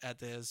pissed at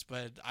this.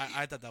 But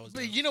I thought that was.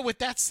 But dope. with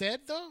that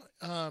said, though,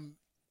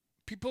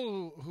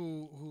 people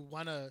who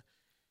want to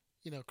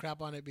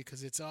crap on it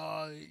because it's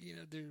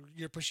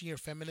you're pushing your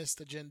feminist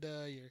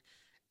agenda,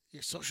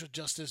 your social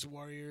justice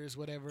warriors,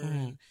 whatever.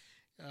 And,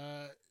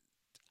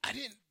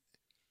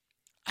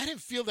 I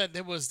didn't feel that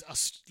there was a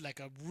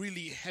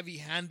really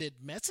heavy-handed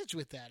message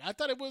with that. I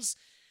thought it was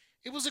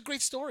a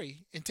great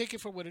story, and take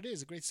it for what it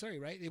is, a great story,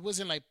 right? It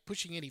wasn't like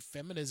pushing any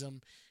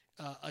feminism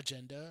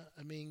agenda.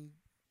 I mean,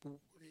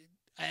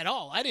 at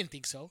all. I didn't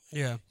think so.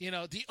 Yeah.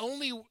 The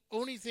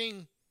only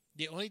thing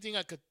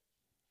I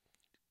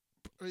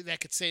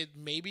could say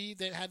maybe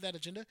that had that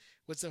agenda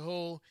was the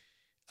whole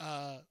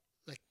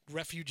like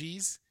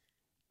refugees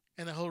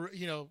and the whole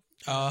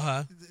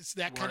it's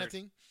that kind of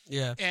thing.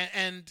 Yeah.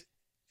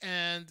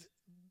 And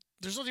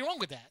there's nothing wrong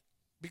with that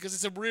because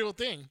it's a real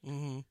thing.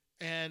 Mm-hmm.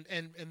 And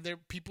there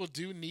people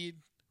do need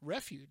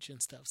refuge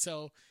and stuff.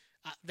 So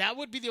that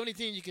would be the only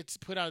thing you could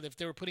put out if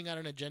they were putting out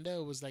an agenda.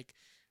 It was like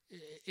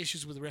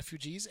issues with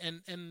refugees,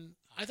 and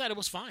I thought it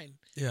was fine.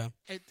 Yeah.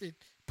 It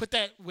put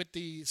that with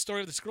the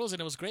story of the Skrulls,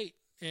 and it was great.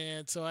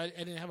 And so I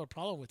didn't have a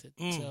problem with it.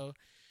 So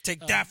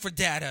take that for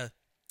data.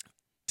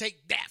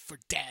 Take that for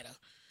data.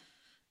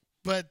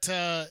 But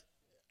I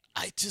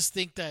just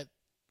think that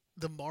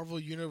the Marvel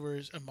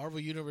universe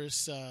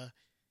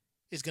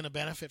is going to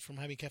benefit from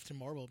having Captain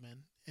Marvel,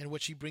 man, and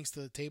what she brings to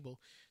the table.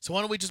 So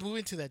why don't we just move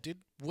into that, dude?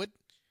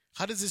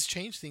 How does this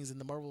change things in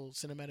the Marvel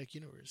Cinematic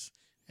Universe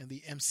and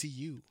the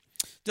MCU?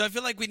 Do I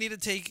feel like we need to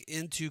take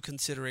into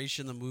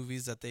consideration the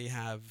movies that they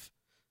have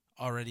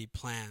already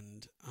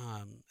planned,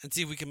 and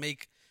see if we can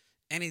make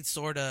any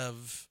sort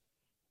of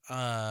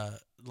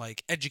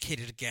like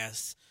educated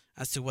guess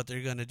as to what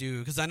they're gonna do?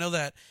 Because I know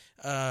that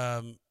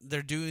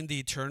they're doing the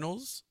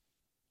Eternals.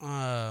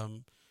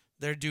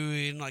 They're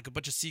doing like a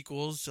bunch of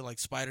sequels to like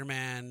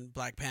Spider-Man,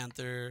 Black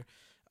Panther,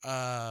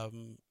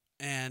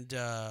 and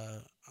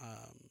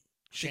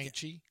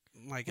Shang-Chi.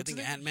 Like I think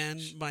Ant-Man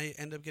might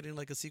end up getting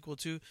like a sequel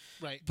too.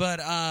 Right. But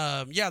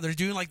they're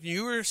doing like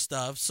newer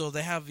stuff. So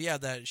they have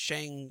that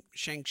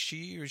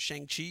Shang-Chi or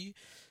Shang-Chi,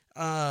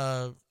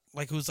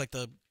 like who's like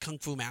the Kung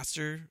Fu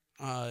master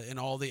in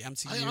all the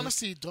MCU. I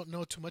honestly don't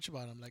know too much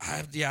about him. Like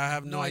I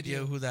have no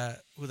idea who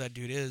that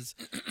dude is.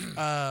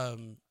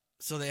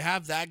 So they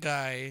have that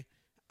guy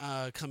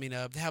coming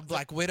up. They have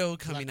Black Widow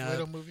coming up. Black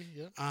Widow movie,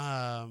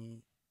 yeah.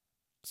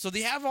 So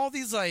they have all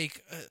these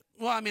like,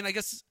 I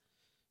guess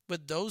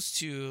with those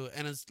two,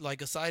 and it's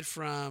like aside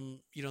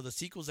from the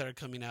sequels that are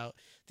coming out,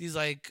 these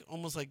like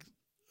almost like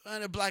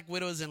Black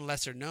Widow isn't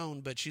lesser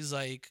known, but she's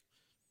like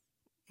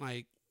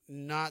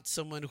not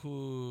someone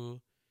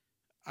who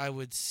I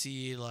would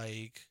see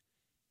like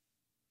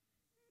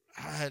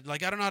I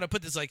don't know how to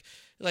put this,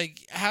 like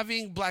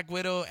having Black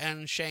Widow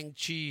and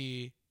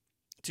Shang-Chi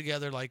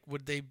together, like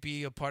would they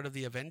be a part of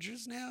the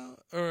Avengers now,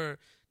 or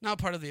not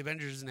part of the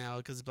Avengers now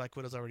because Black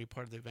Widow's already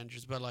part of the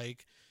Avengers, but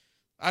like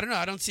I don't know,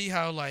 I don't see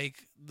how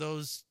like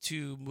those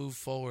two move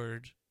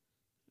forward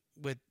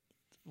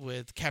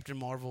with Captain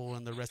Marvel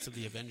and the rest of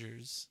the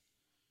Avengers,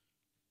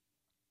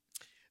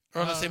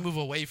 or unless they move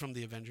away from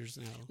the Avengers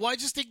now. Well, I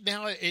just think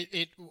now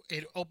it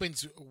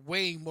opens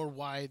way more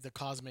wide the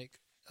cosmic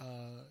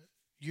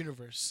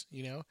universe,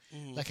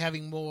 like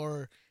having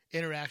more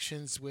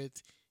interactions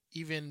with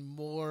even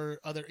more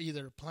other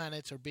either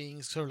planets or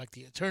beings, sort of like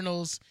the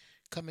Eternals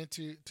come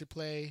into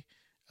play.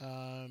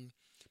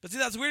 But see,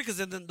 that's weird because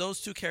then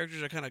those two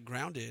characters are kind of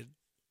grounded.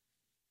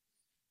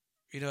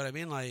 You know what I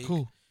mean? Like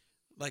who?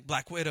 Like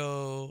Black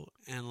Widow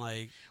and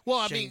like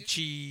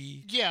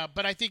Shang-Chi. Yeah,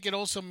 but I think it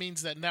also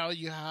means that now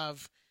you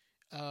have,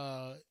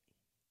 a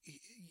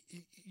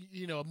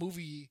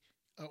movie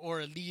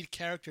or a lead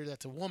character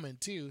that's a woman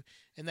too,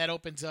 and that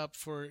opens up,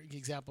 for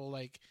example,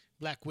 like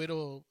Black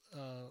Widow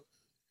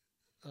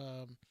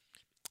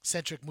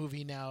centric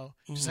movie now.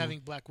 Just having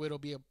Black Widow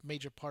be a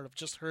major part of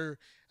just her.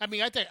 I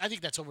mean, I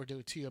think that's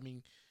overdue too. I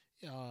mean,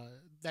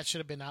 that should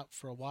have been out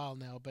for a while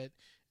now, but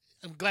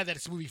I'm glad that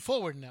it's moving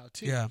forward now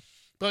too. Yeah.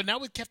 But now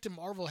with Captain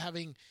Marvel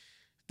having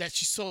that,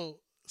 she's so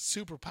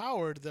super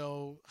powered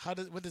though.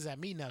 What does that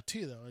mean now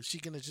too though? Is she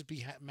gonna just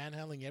be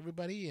manhandling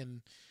everybody?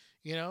 And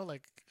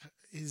like,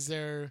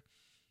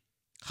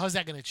 how's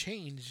that gonna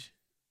change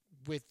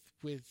with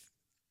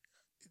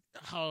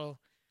how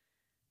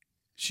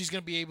she's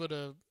gonna be able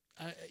to?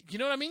 You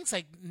know what I mean?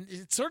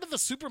 It's sort of the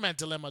Superman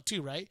dilemma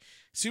too, right?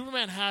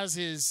 Superman has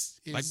his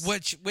like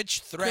which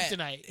threat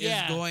kryptonite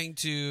is going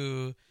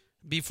to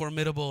be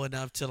formidable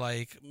enough to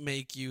like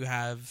make you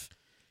have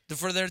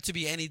for there to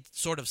be any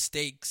sort of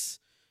stakes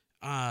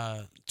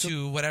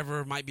to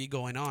whatever might be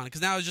going on.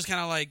 Because now it's just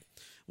kind of like,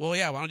 well,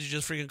 yeah, why don't you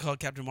just freaking call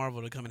Captain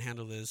Marvel to come and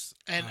handle this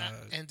and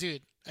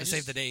dude,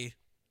 save the day.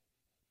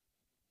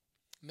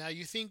 Now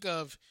you think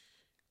of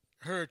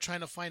her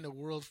trying to find a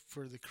world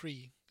for the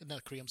for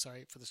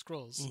the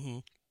Skrulls. Mm-hmm.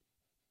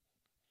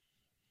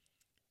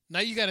 Now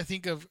you got to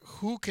think of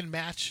who can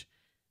match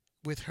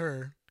with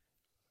her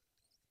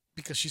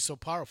because she's so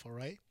powerful,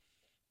 right?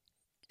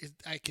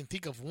 I can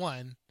think of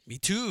one. Me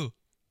too.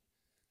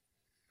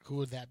 Who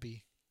would that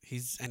be?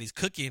 He's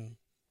cooking.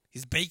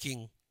 He's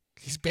baking.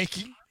 He's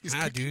baking. He's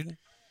cooking. Dude.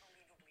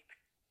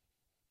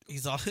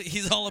 He's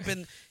all up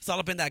in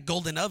that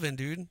golden oven,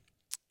 dude.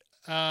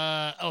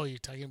 You're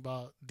talking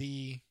about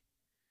the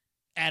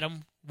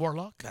Adam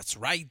Warlock? That's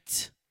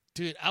right.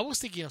 Dude, I was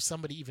thinking of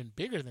somebody even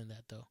bigger than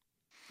that, though.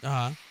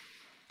 Uh-huh.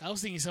 I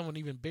was thinking someone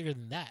even bigger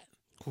than that.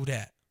 Who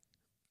that?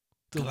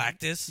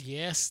 Galactus?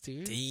 Yes,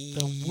 dude. Dang.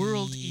 The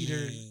World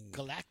Eater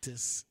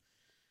Galactus.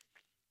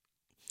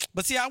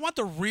 But see, I want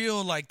the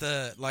real, like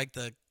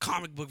the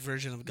comic book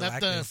version of Galactus.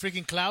 Not the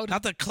freaking cloud?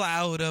 Not the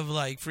cloud of,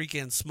 like,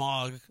 freaking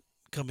smog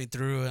coming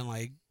through and,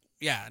 like,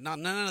 yeah,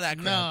 none of that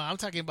crap. No, I'm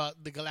talking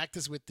about the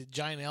Galactus with the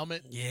giant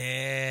helmet.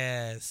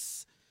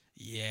 Yes.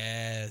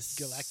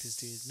 Galactus,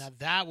 dude. Now,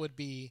 that would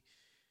be,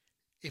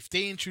 if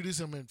they introduce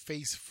him in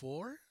Phase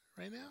 4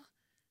 right now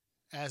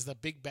as the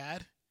big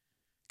bad.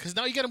 Because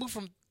now you got to move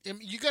from,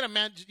 you got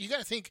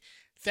to think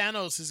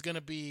Thanos is going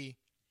to be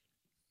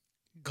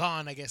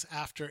gone, I guess,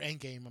 after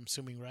Endgame, I'm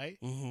assuming, right?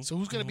 Mm-hmm, so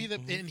who's going to be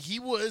and he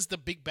was the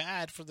big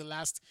bad for the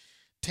last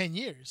 10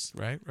 years.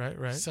 Right.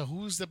 So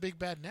who's the big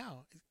bad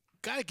now?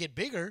 Got to get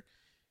bigger.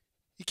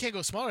 You can't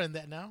go smaller than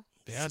that now.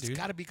 Yeah, It's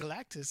got to be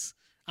Galactus.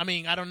 I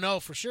mean, I don't know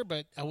for sure,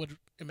 but I would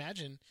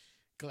imagine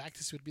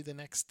Galactus would be the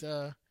next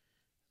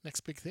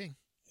big thing.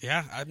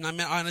 Yeah, I'm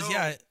honest. So,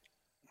 yeah.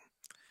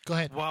 Go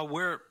ahead. While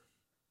we're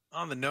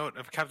on the note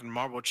of Captain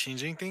Marvel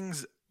changing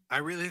things, I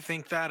really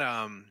think that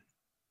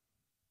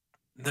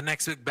the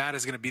next big bad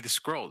is going to be the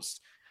Skrulls.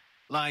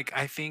 Like,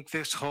 I think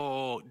this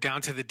whole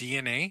down to the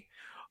DNA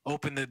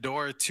opened the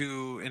door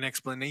to an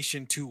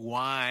explanation to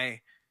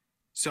why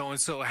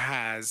so-and-so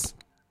has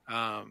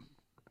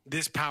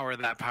this power,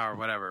 that power,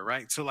 whatever,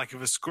 right? So, like,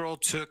 if a Skrull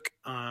took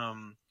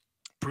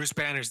Bruce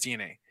Banner's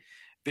DNA,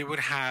 they would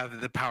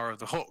have the power of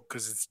the Hulk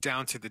because it's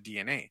down to the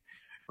DNA,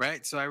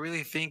 right? So I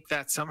really think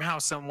that somehow,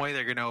 some way,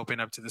 they're going to open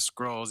up to the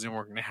Skrulls and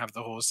we're going to have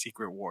the whole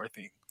Secret War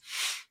thing.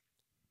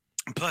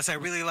 Plus, I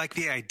really like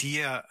the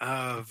idea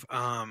of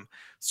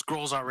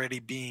Skrulls already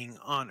being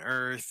on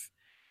Earth.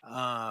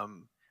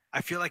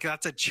 I feel like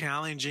that's a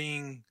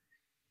challenging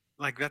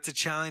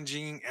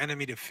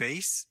enemy to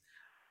face,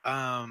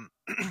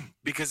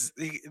 because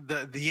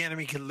the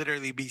enemy can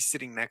literally be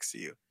sitting next to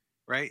you,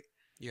 right?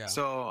 Yeah.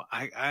 So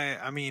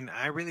I mean,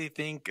 I really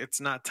think it's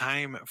not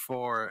time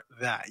for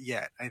that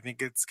yet. I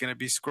think it's gonna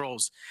be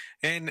Skrulls,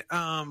 and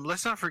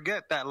let's not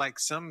forget that, like,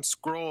 some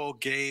Skrull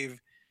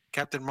gave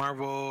Captain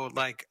Marvel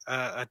like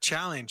a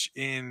challenge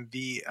in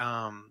the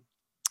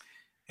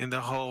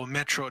whole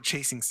Metro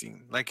chasing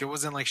scene. Like, it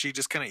wasn't like she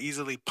just kind of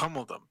easily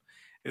pummeled them.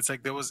 It's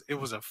like it was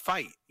a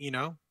fight, you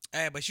know.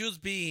 Hey, but she was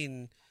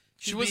being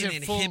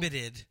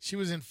inhibited. She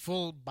was in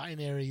full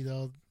binary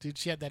though, dude.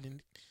 She had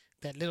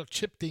that little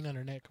chip thing on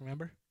her neck.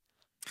 Remember?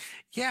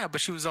 Yeah,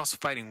 but she was also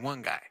fighting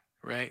one guy,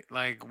 right?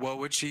 Like, what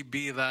would she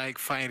be like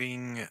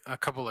fighting a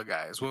couple of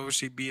guys? What would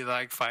she be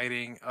like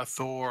fighting a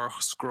Thor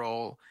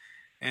Skrull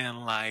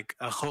and like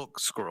a Hulk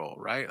Skrull,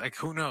 right? Like,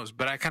 who knows?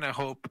 But I kind of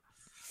hope,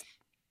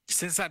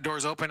 since that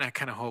door's open, I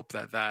kind of hope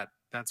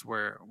that's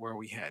where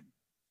we head.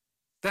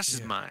 That's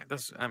just mine.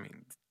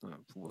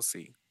 We'll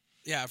see.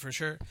 Yeah, for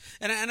sure.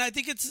 And I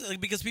think it's like,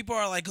 because people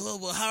are like, oh,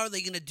 well, how are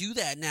they going to do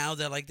that now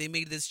that, like, they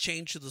made this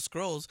change to the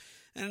Skrulls?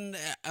 And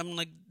I'm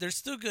like, they're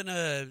still going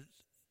to,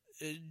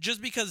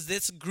 just because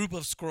this group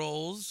of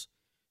Skrulls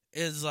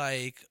is,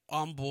 like,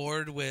 on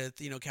board with,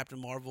 you know, Captain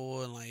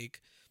Marvel and,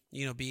 like,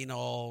 you know, being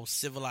all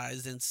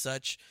civilized and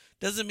such,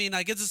 doesn't mean,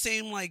 like, it's the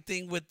same, like,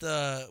 thing with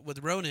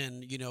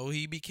Ronan. You know,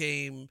 he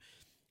became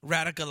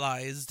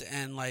radicalized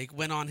and, like,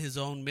 went on his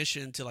own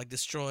mission to, like,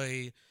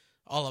 destroy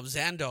all of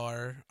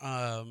Xandar.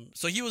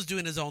 So he was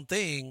doing his own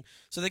thing.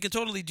 So they could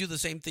totally do the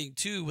same thing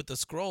too with the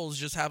Skrulls.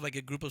 Just have like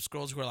a group of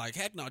Skrulls who are like,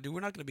 heck no, dude,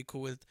 we're not going to be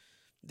cool with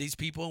these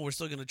people, and we're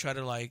still going to try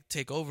to like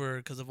take over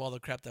because of all the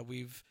crap that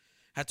we've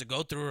had to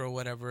go through or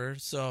whatever.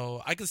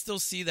 So I can still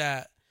see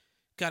that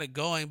kind of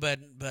going, but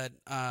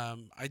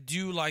I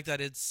do like that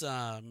it's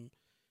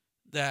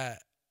that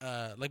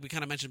like we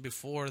kind of mentioned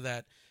before,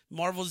 that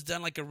Marvel's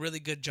done like a really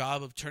good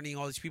job of turning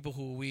all these people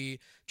who we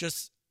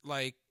just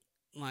like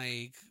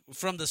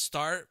from the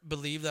start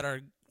believe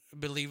are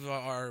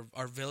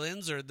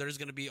villains, or there's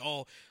gonna be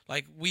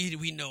like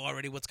we know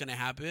already what's gonna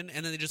happen,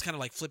 and then they just kind of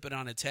like flip it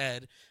on its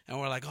head, and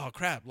we're like, oh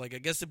crap, like I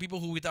guess the people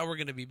who we thought were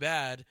gonna be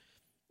bad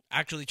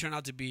actually turn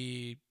out to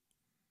be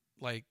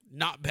like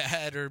not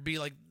bad, or be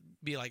like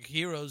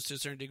heroes to a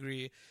certain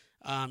degree,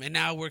 and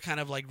now we're kind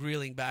of like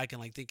reeling back and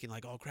like thinking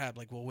like, oh crap,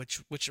 like, well,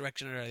 which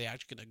direction are they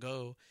actually gonna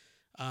go?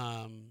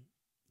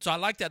 So I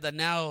like that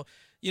now,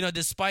 you know,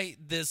 despite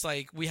this,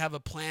 like, we have a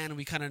plan,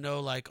 we kind of know,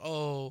 like,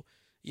 oh,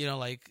 you know,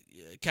 like,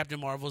 Captain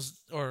Marvel is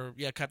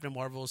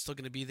still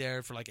going to be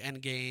there for, like,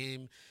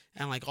 Endgame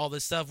and, like, all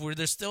this stuff, where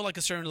there's still, like,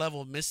 a certain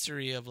level of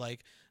mystery of,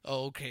 like,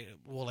 oh, okay,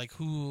 well, like,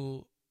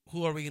 who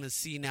are we going to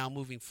see now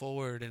moving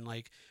forward, and,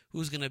 like,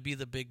 who's going to be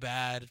the big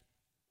bad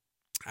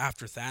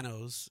after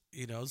Thanos,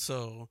 you know?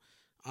 So,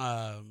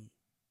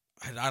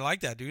 I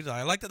like that, dude.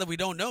 I like that we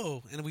don't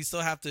know, and we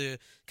still have to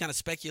kind of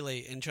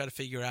speculate and try to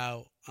figure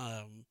out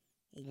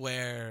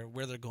where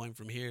they're going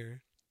from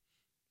here.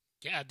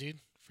 Yeah, dude,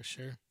 for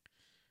sure.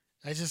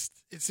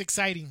 It's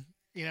exciting.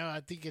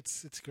 I think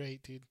it's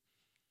great, dude.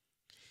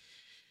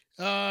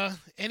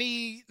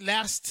 Any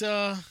last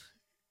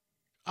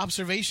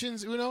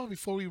observations, Uno,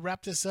 before we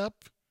wrap this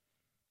up?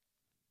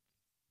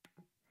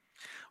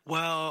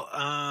 Well,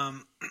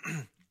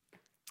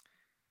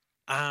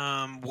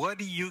 what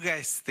do you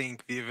guys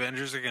think the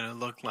Avengers are going to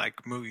look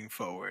like moving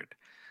forward?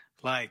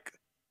 Like,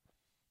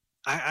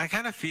 I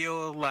kind of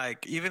feel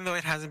like, even though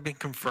it hasn't been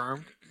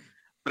confirmed,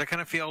 but I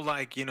kind of feel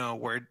like,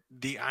 where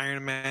the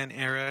Iron Man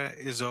era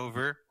is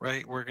over,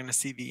 right? We're going to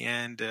see the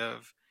end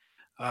of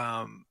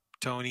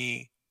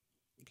Tony,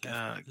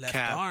 left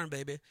Cap. arm,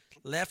 baby.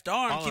 Left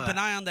arm. Keep an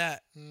eye on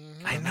that.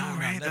 Mm-hmm. I know,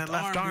 right? That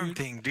left arm dude.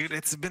 thing, dude.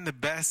 It's been the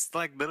best,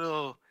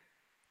 little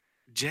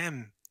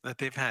gem that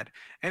they've had.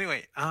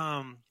 Anyway,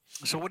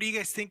 so what do you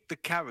guys think the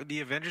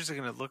Avengers are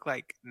going to look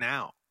like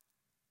now?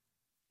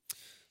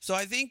 So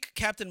I think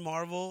Captain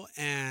Marvel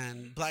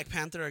and Black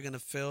Panther are going to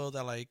fill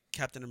that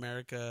Captain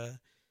America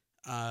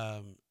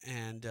and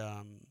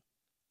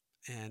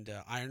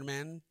Iron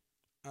Man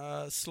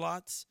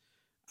slots.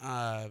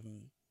 So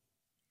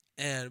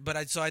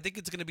I think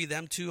it's going to be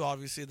them two,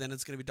 obviously. Then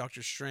it's going to be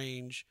Doctor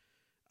Strange,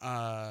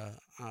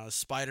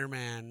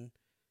 Spider-Man,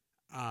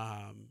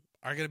 are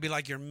going to be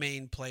your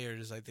main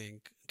players, I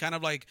think. Kind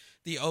of like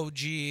the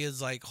OG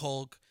is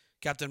Hulk,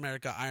 Captain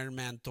America, Iron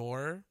Man,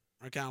 Thor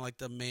are kind of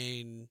the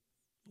main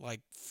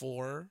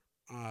four.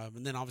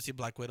 And then obviously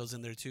Black Widow's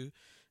in there too.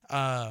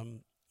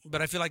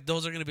 But I feel like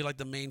those are going to be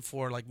the main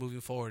four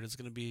moving forward. It's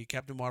going to be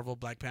Captain Marvel,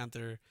 Black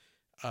Panther,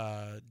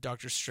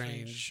 Doctor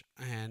Strange,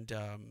 and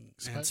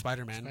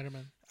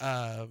Spider-Man.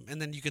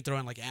 And then you can throw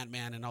in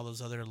Ant-Man and all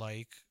those other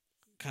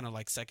kind of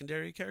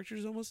secondary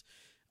characters almost.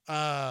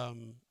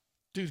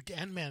 Dude,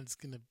 Ant-Man's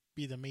going to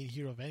be the main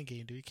hero of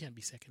Endgame, dude. He can't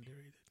be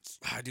secondary.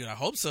 Dude, I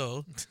hope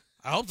so.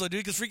 Dude,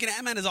 because freaking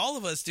Ant-Man is all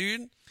of us,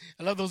 dude.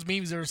 I love those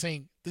memes that are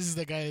saying, this is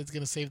the guy that's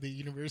going to save the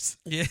universe.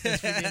 Yeah.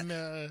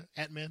 Freaking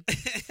Ant-Man.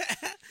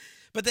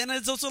 But then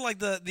it's also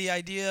the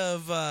idea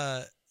of,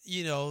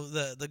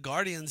 the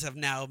Guardians have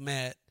now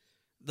met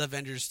the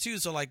Avengers too.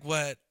 So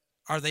what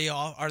are they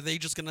all? Are they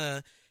just going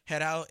to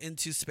head out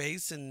into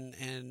space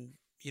and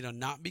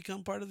not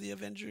become part of the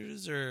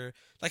Avengers? Or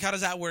how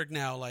does that work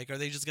now? Are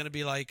they just going to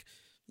be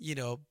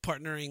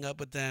partnering up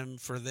with them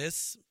for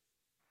this?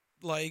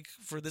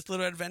 For this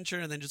little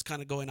adventure, and then just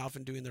kind of going off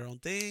and doing their own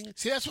thing.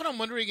 See, that's what I'm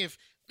wondering, if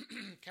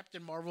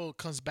Captain Marvel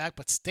comes back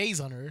but stays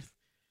on Earth,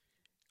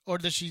 or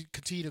does she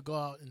continue to go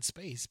out in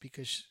space?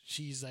 Because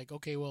she's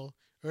okay, well,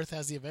 Earth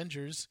has the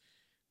Avengers,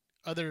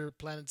 other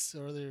planets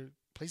or other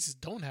places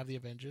don't have the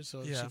Avengers,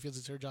 so she feels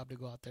it's her job to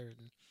go out there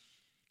and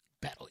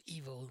battle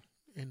evil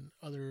and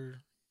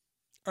other.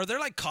 Are there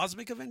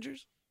cosmic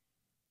Avengers?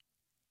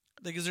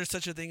 Is there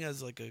such a thing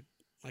as a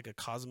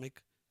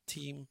cosmic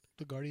team?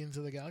 The Guardians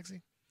of the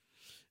Galaxy?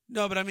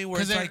 No, but I mean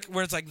where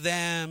it's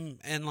them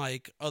and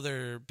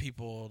other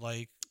people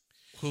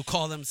who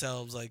call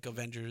themselves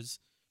Avengers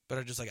but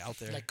are just out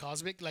there.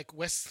 Cosmic,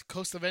 West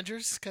Coast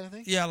Avengers kind of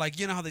thing? Yeah,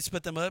 you know how they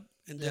split them up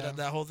and did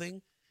that whole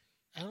thing?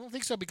 I don't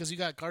think so, because you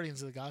got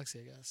Guardians of the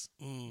Galaxy, I guess.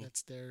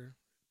 That's their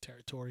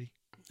territory.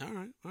 All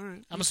right.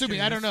 I'm assuming.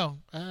 Curious. I don't know.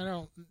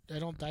 I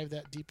don't dive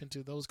that deep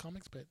into those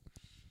comics, but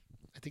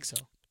I think so.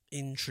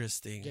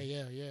 Interesting.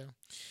 Yeah.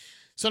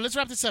 So let's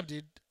wrap this up,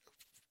 dude.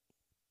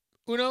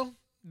 Uno,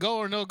 go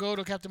or no go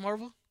to Captain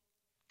Marvel?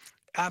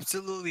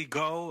 Absolutely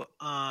go.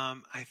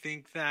 I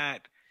think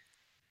that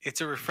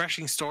it's a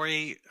refreshing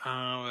story,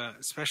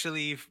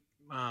 especially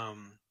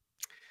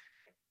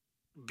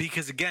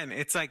because, again,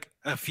 it's a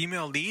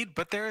female lead,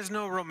 but there is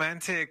no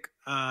romantic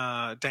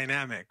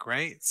dynamic,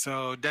 right?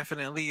 So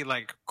definitely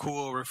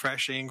cool,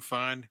 refreshing,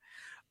 fun.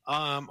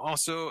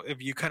 Also,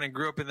 if you kind of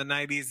grew up in the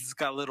 90s, it's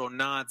got little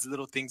nods,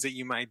 little things that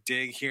you might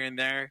dig here and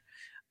there.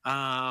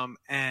 I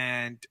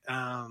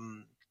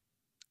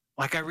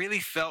really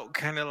felt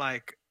kind of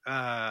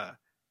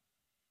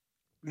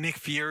Nick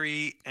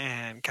Fury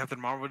and Captain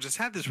Marvel just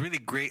had this really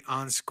great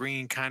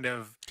on-screen kind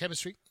of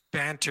chemistry,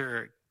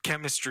 banter,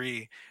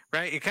 chemistry,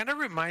 right? It kind of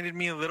reminded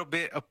me a little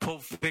bit of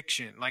Pulp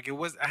Fiction. I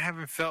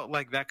haven't felt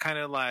that kind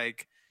of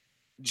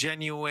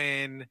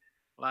genuine,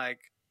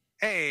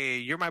 hey,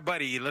 you're my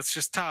buddy, let's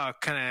just talk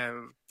kind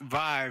of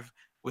vibe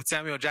with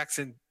Samuel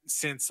Jackson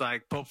since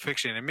Pulp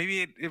Fiction. And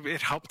maybe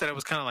it helped that it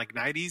was kind of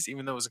 90s,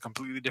 even though it was a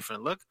completely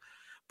different look.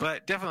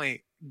 But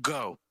definitely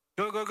go.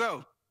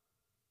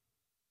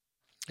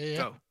 Yeah.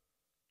 Go.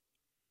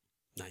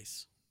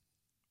 Nice.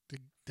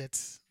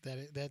 That's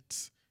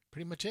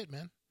pretty much it,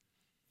 man.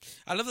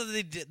 I love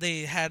that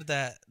they had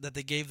that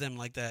they gave them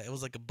that. It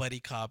was a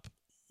buddy cop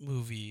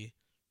movie,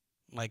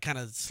 kind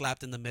of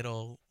slapped in the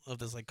middle of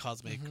this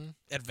cosmic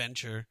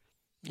adventure,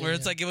 where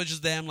it's it was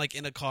just them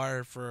in a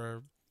car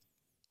for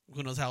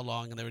who knows how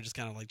long, and they were just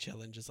kind of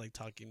chilling, just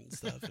talking and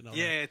stuff. And all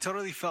yeah, it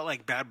totally felt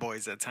like Bad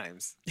Boys at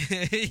times.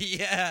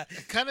 Yeah,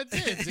 it kind of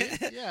did,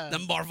 dude. Yeah, the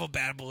Marvel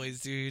Bad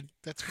Boys, dude.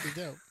 That's pretty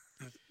dope.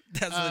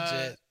 That's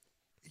legit.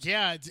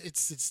 Yeah,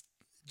 it's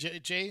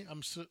Jay.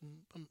 I'm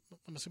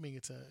assuming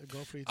it's a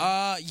go for you.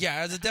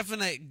 Yeah, it's a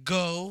definite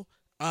go.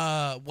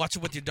 Watch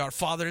it with your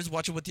fathers.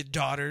 Watch it with your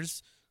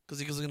daughters,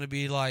 because you're gonna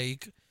be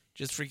like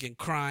just freaking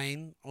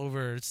crying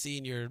over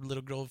seeing your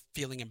little girl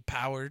feeling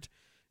empowered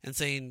and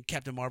saying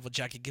Captain Marvel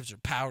jacket gives her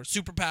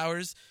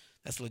superpowers.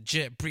 That's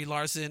legit. Brie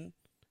Larson,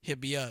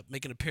 hit me up.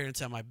 Make an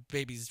appearance at my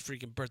baby's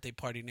freaking birthday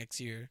party next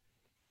year.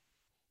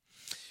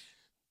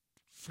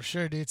 For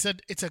sure, dude.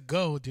 It's a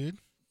go, dude.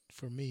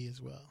 For me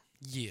as well.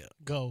 Yeah.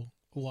 Go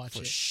watch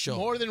For it. sure.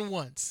 More than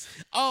once.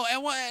 Oh,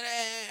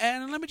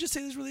 and let me just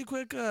say this really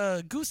quick.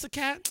 Goose the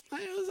cat,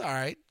 it was all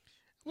right.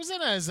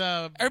 Wasn't as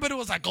Everybody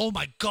was like, "Oh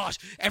my gosh!"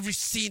 Every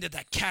scene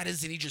that cat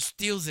is in, he just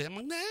steals it. I'm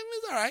like, nah, it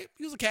was all right.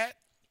 He was a cat.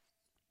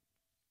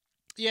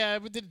 Yeah,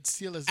 but didn't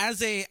steal as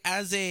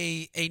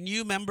a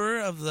new member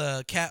of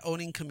the cat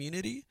owning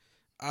community.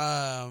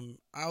 I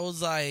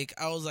was like,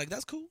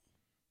 that's cool.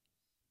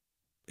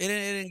 It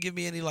didn't give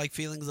me any like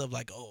feelings of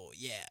like, oh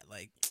yeah,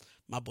 like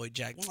my boy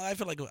Jack. Well, I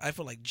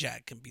feel like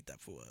Jack can beat that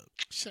fool up.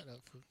 Shut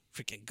up, fool.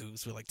 Freaking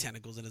goose with like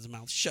tentacles in his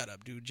mouth. Shut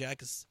up, dude.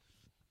 Jack is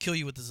kill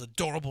you with his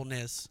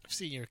adorableness. I've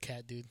seen your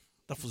cat, dude.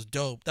 That was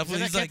dope.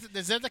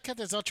 Is that the cat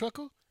that's all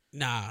chuckle?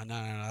 Nah,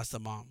 that's the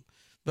mom.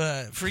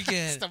 But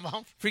freaking, the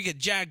mom. Freaking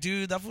Jack,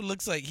 dude. That fool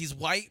looks like he's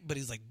white, but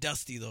he's like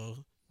dusty though.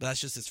 But that's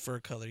just his fur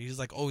color. He's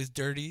like always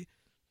dirty,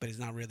 but he's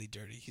not really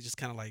dirty. He's just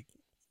kind of like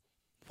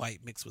white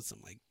mixed with some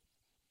like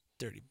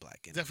dirty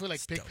black. Does that feel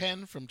like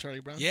Pigpen from Charlie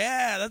Brown?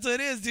 Yeah, that's what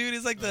it is, dude.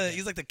 He's like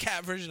the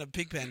cat version of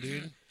Pigpen,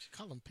 dude. You should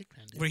call him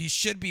Pigpen, dude. Where he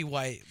should be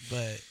white,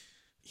 but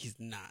he's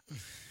not.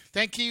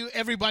 Thank you,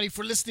 everybody,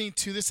 for listening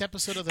to this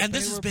episode of the And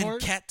Beta this has Report.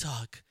 been Cat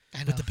Talk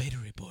with the Beta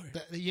Report.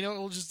 You know,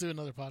 we'll just do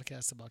another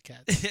podcast about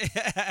cats.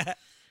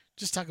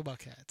 Just talk about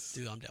cats.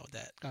 Dude, I'm down with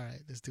that. All right,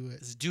 let's do it.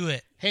 Let's do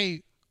it.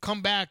 Hey,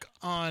 come back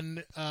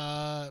on,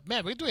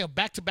 man, we're doing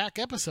back-to-back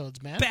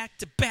episodes, man. Back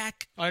to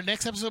back. Our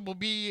next episode will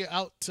be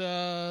out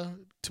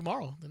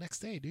tomorrow, the next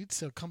day, dude.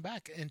 So come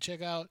back and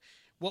check out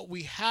what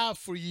we have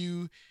for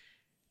you.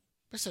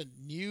 There's a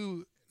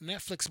new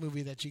Netflix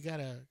movie that you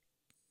gotta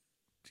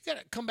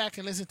come back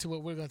and listen to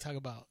what we're gonna talk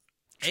about.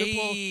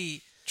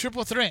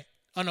 Triple Threat.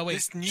 Oh no,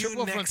 wait.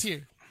 Triple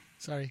Frontier.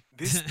 Sorry.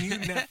 This new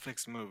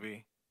Netflix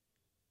movie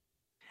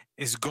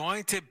is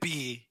going to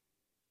be.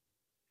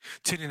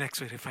 Tune in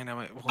next week to find out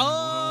what is it.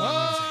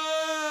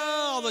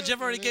 Although Jeff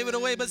already gave it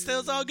away, but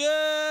still, it's all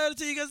good.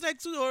 See you guys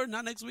next week, or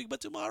not next week,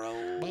 but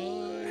tomorrow. Bye.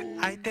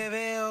 Ahí te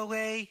veo,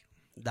 güey.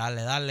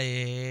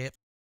 Dale.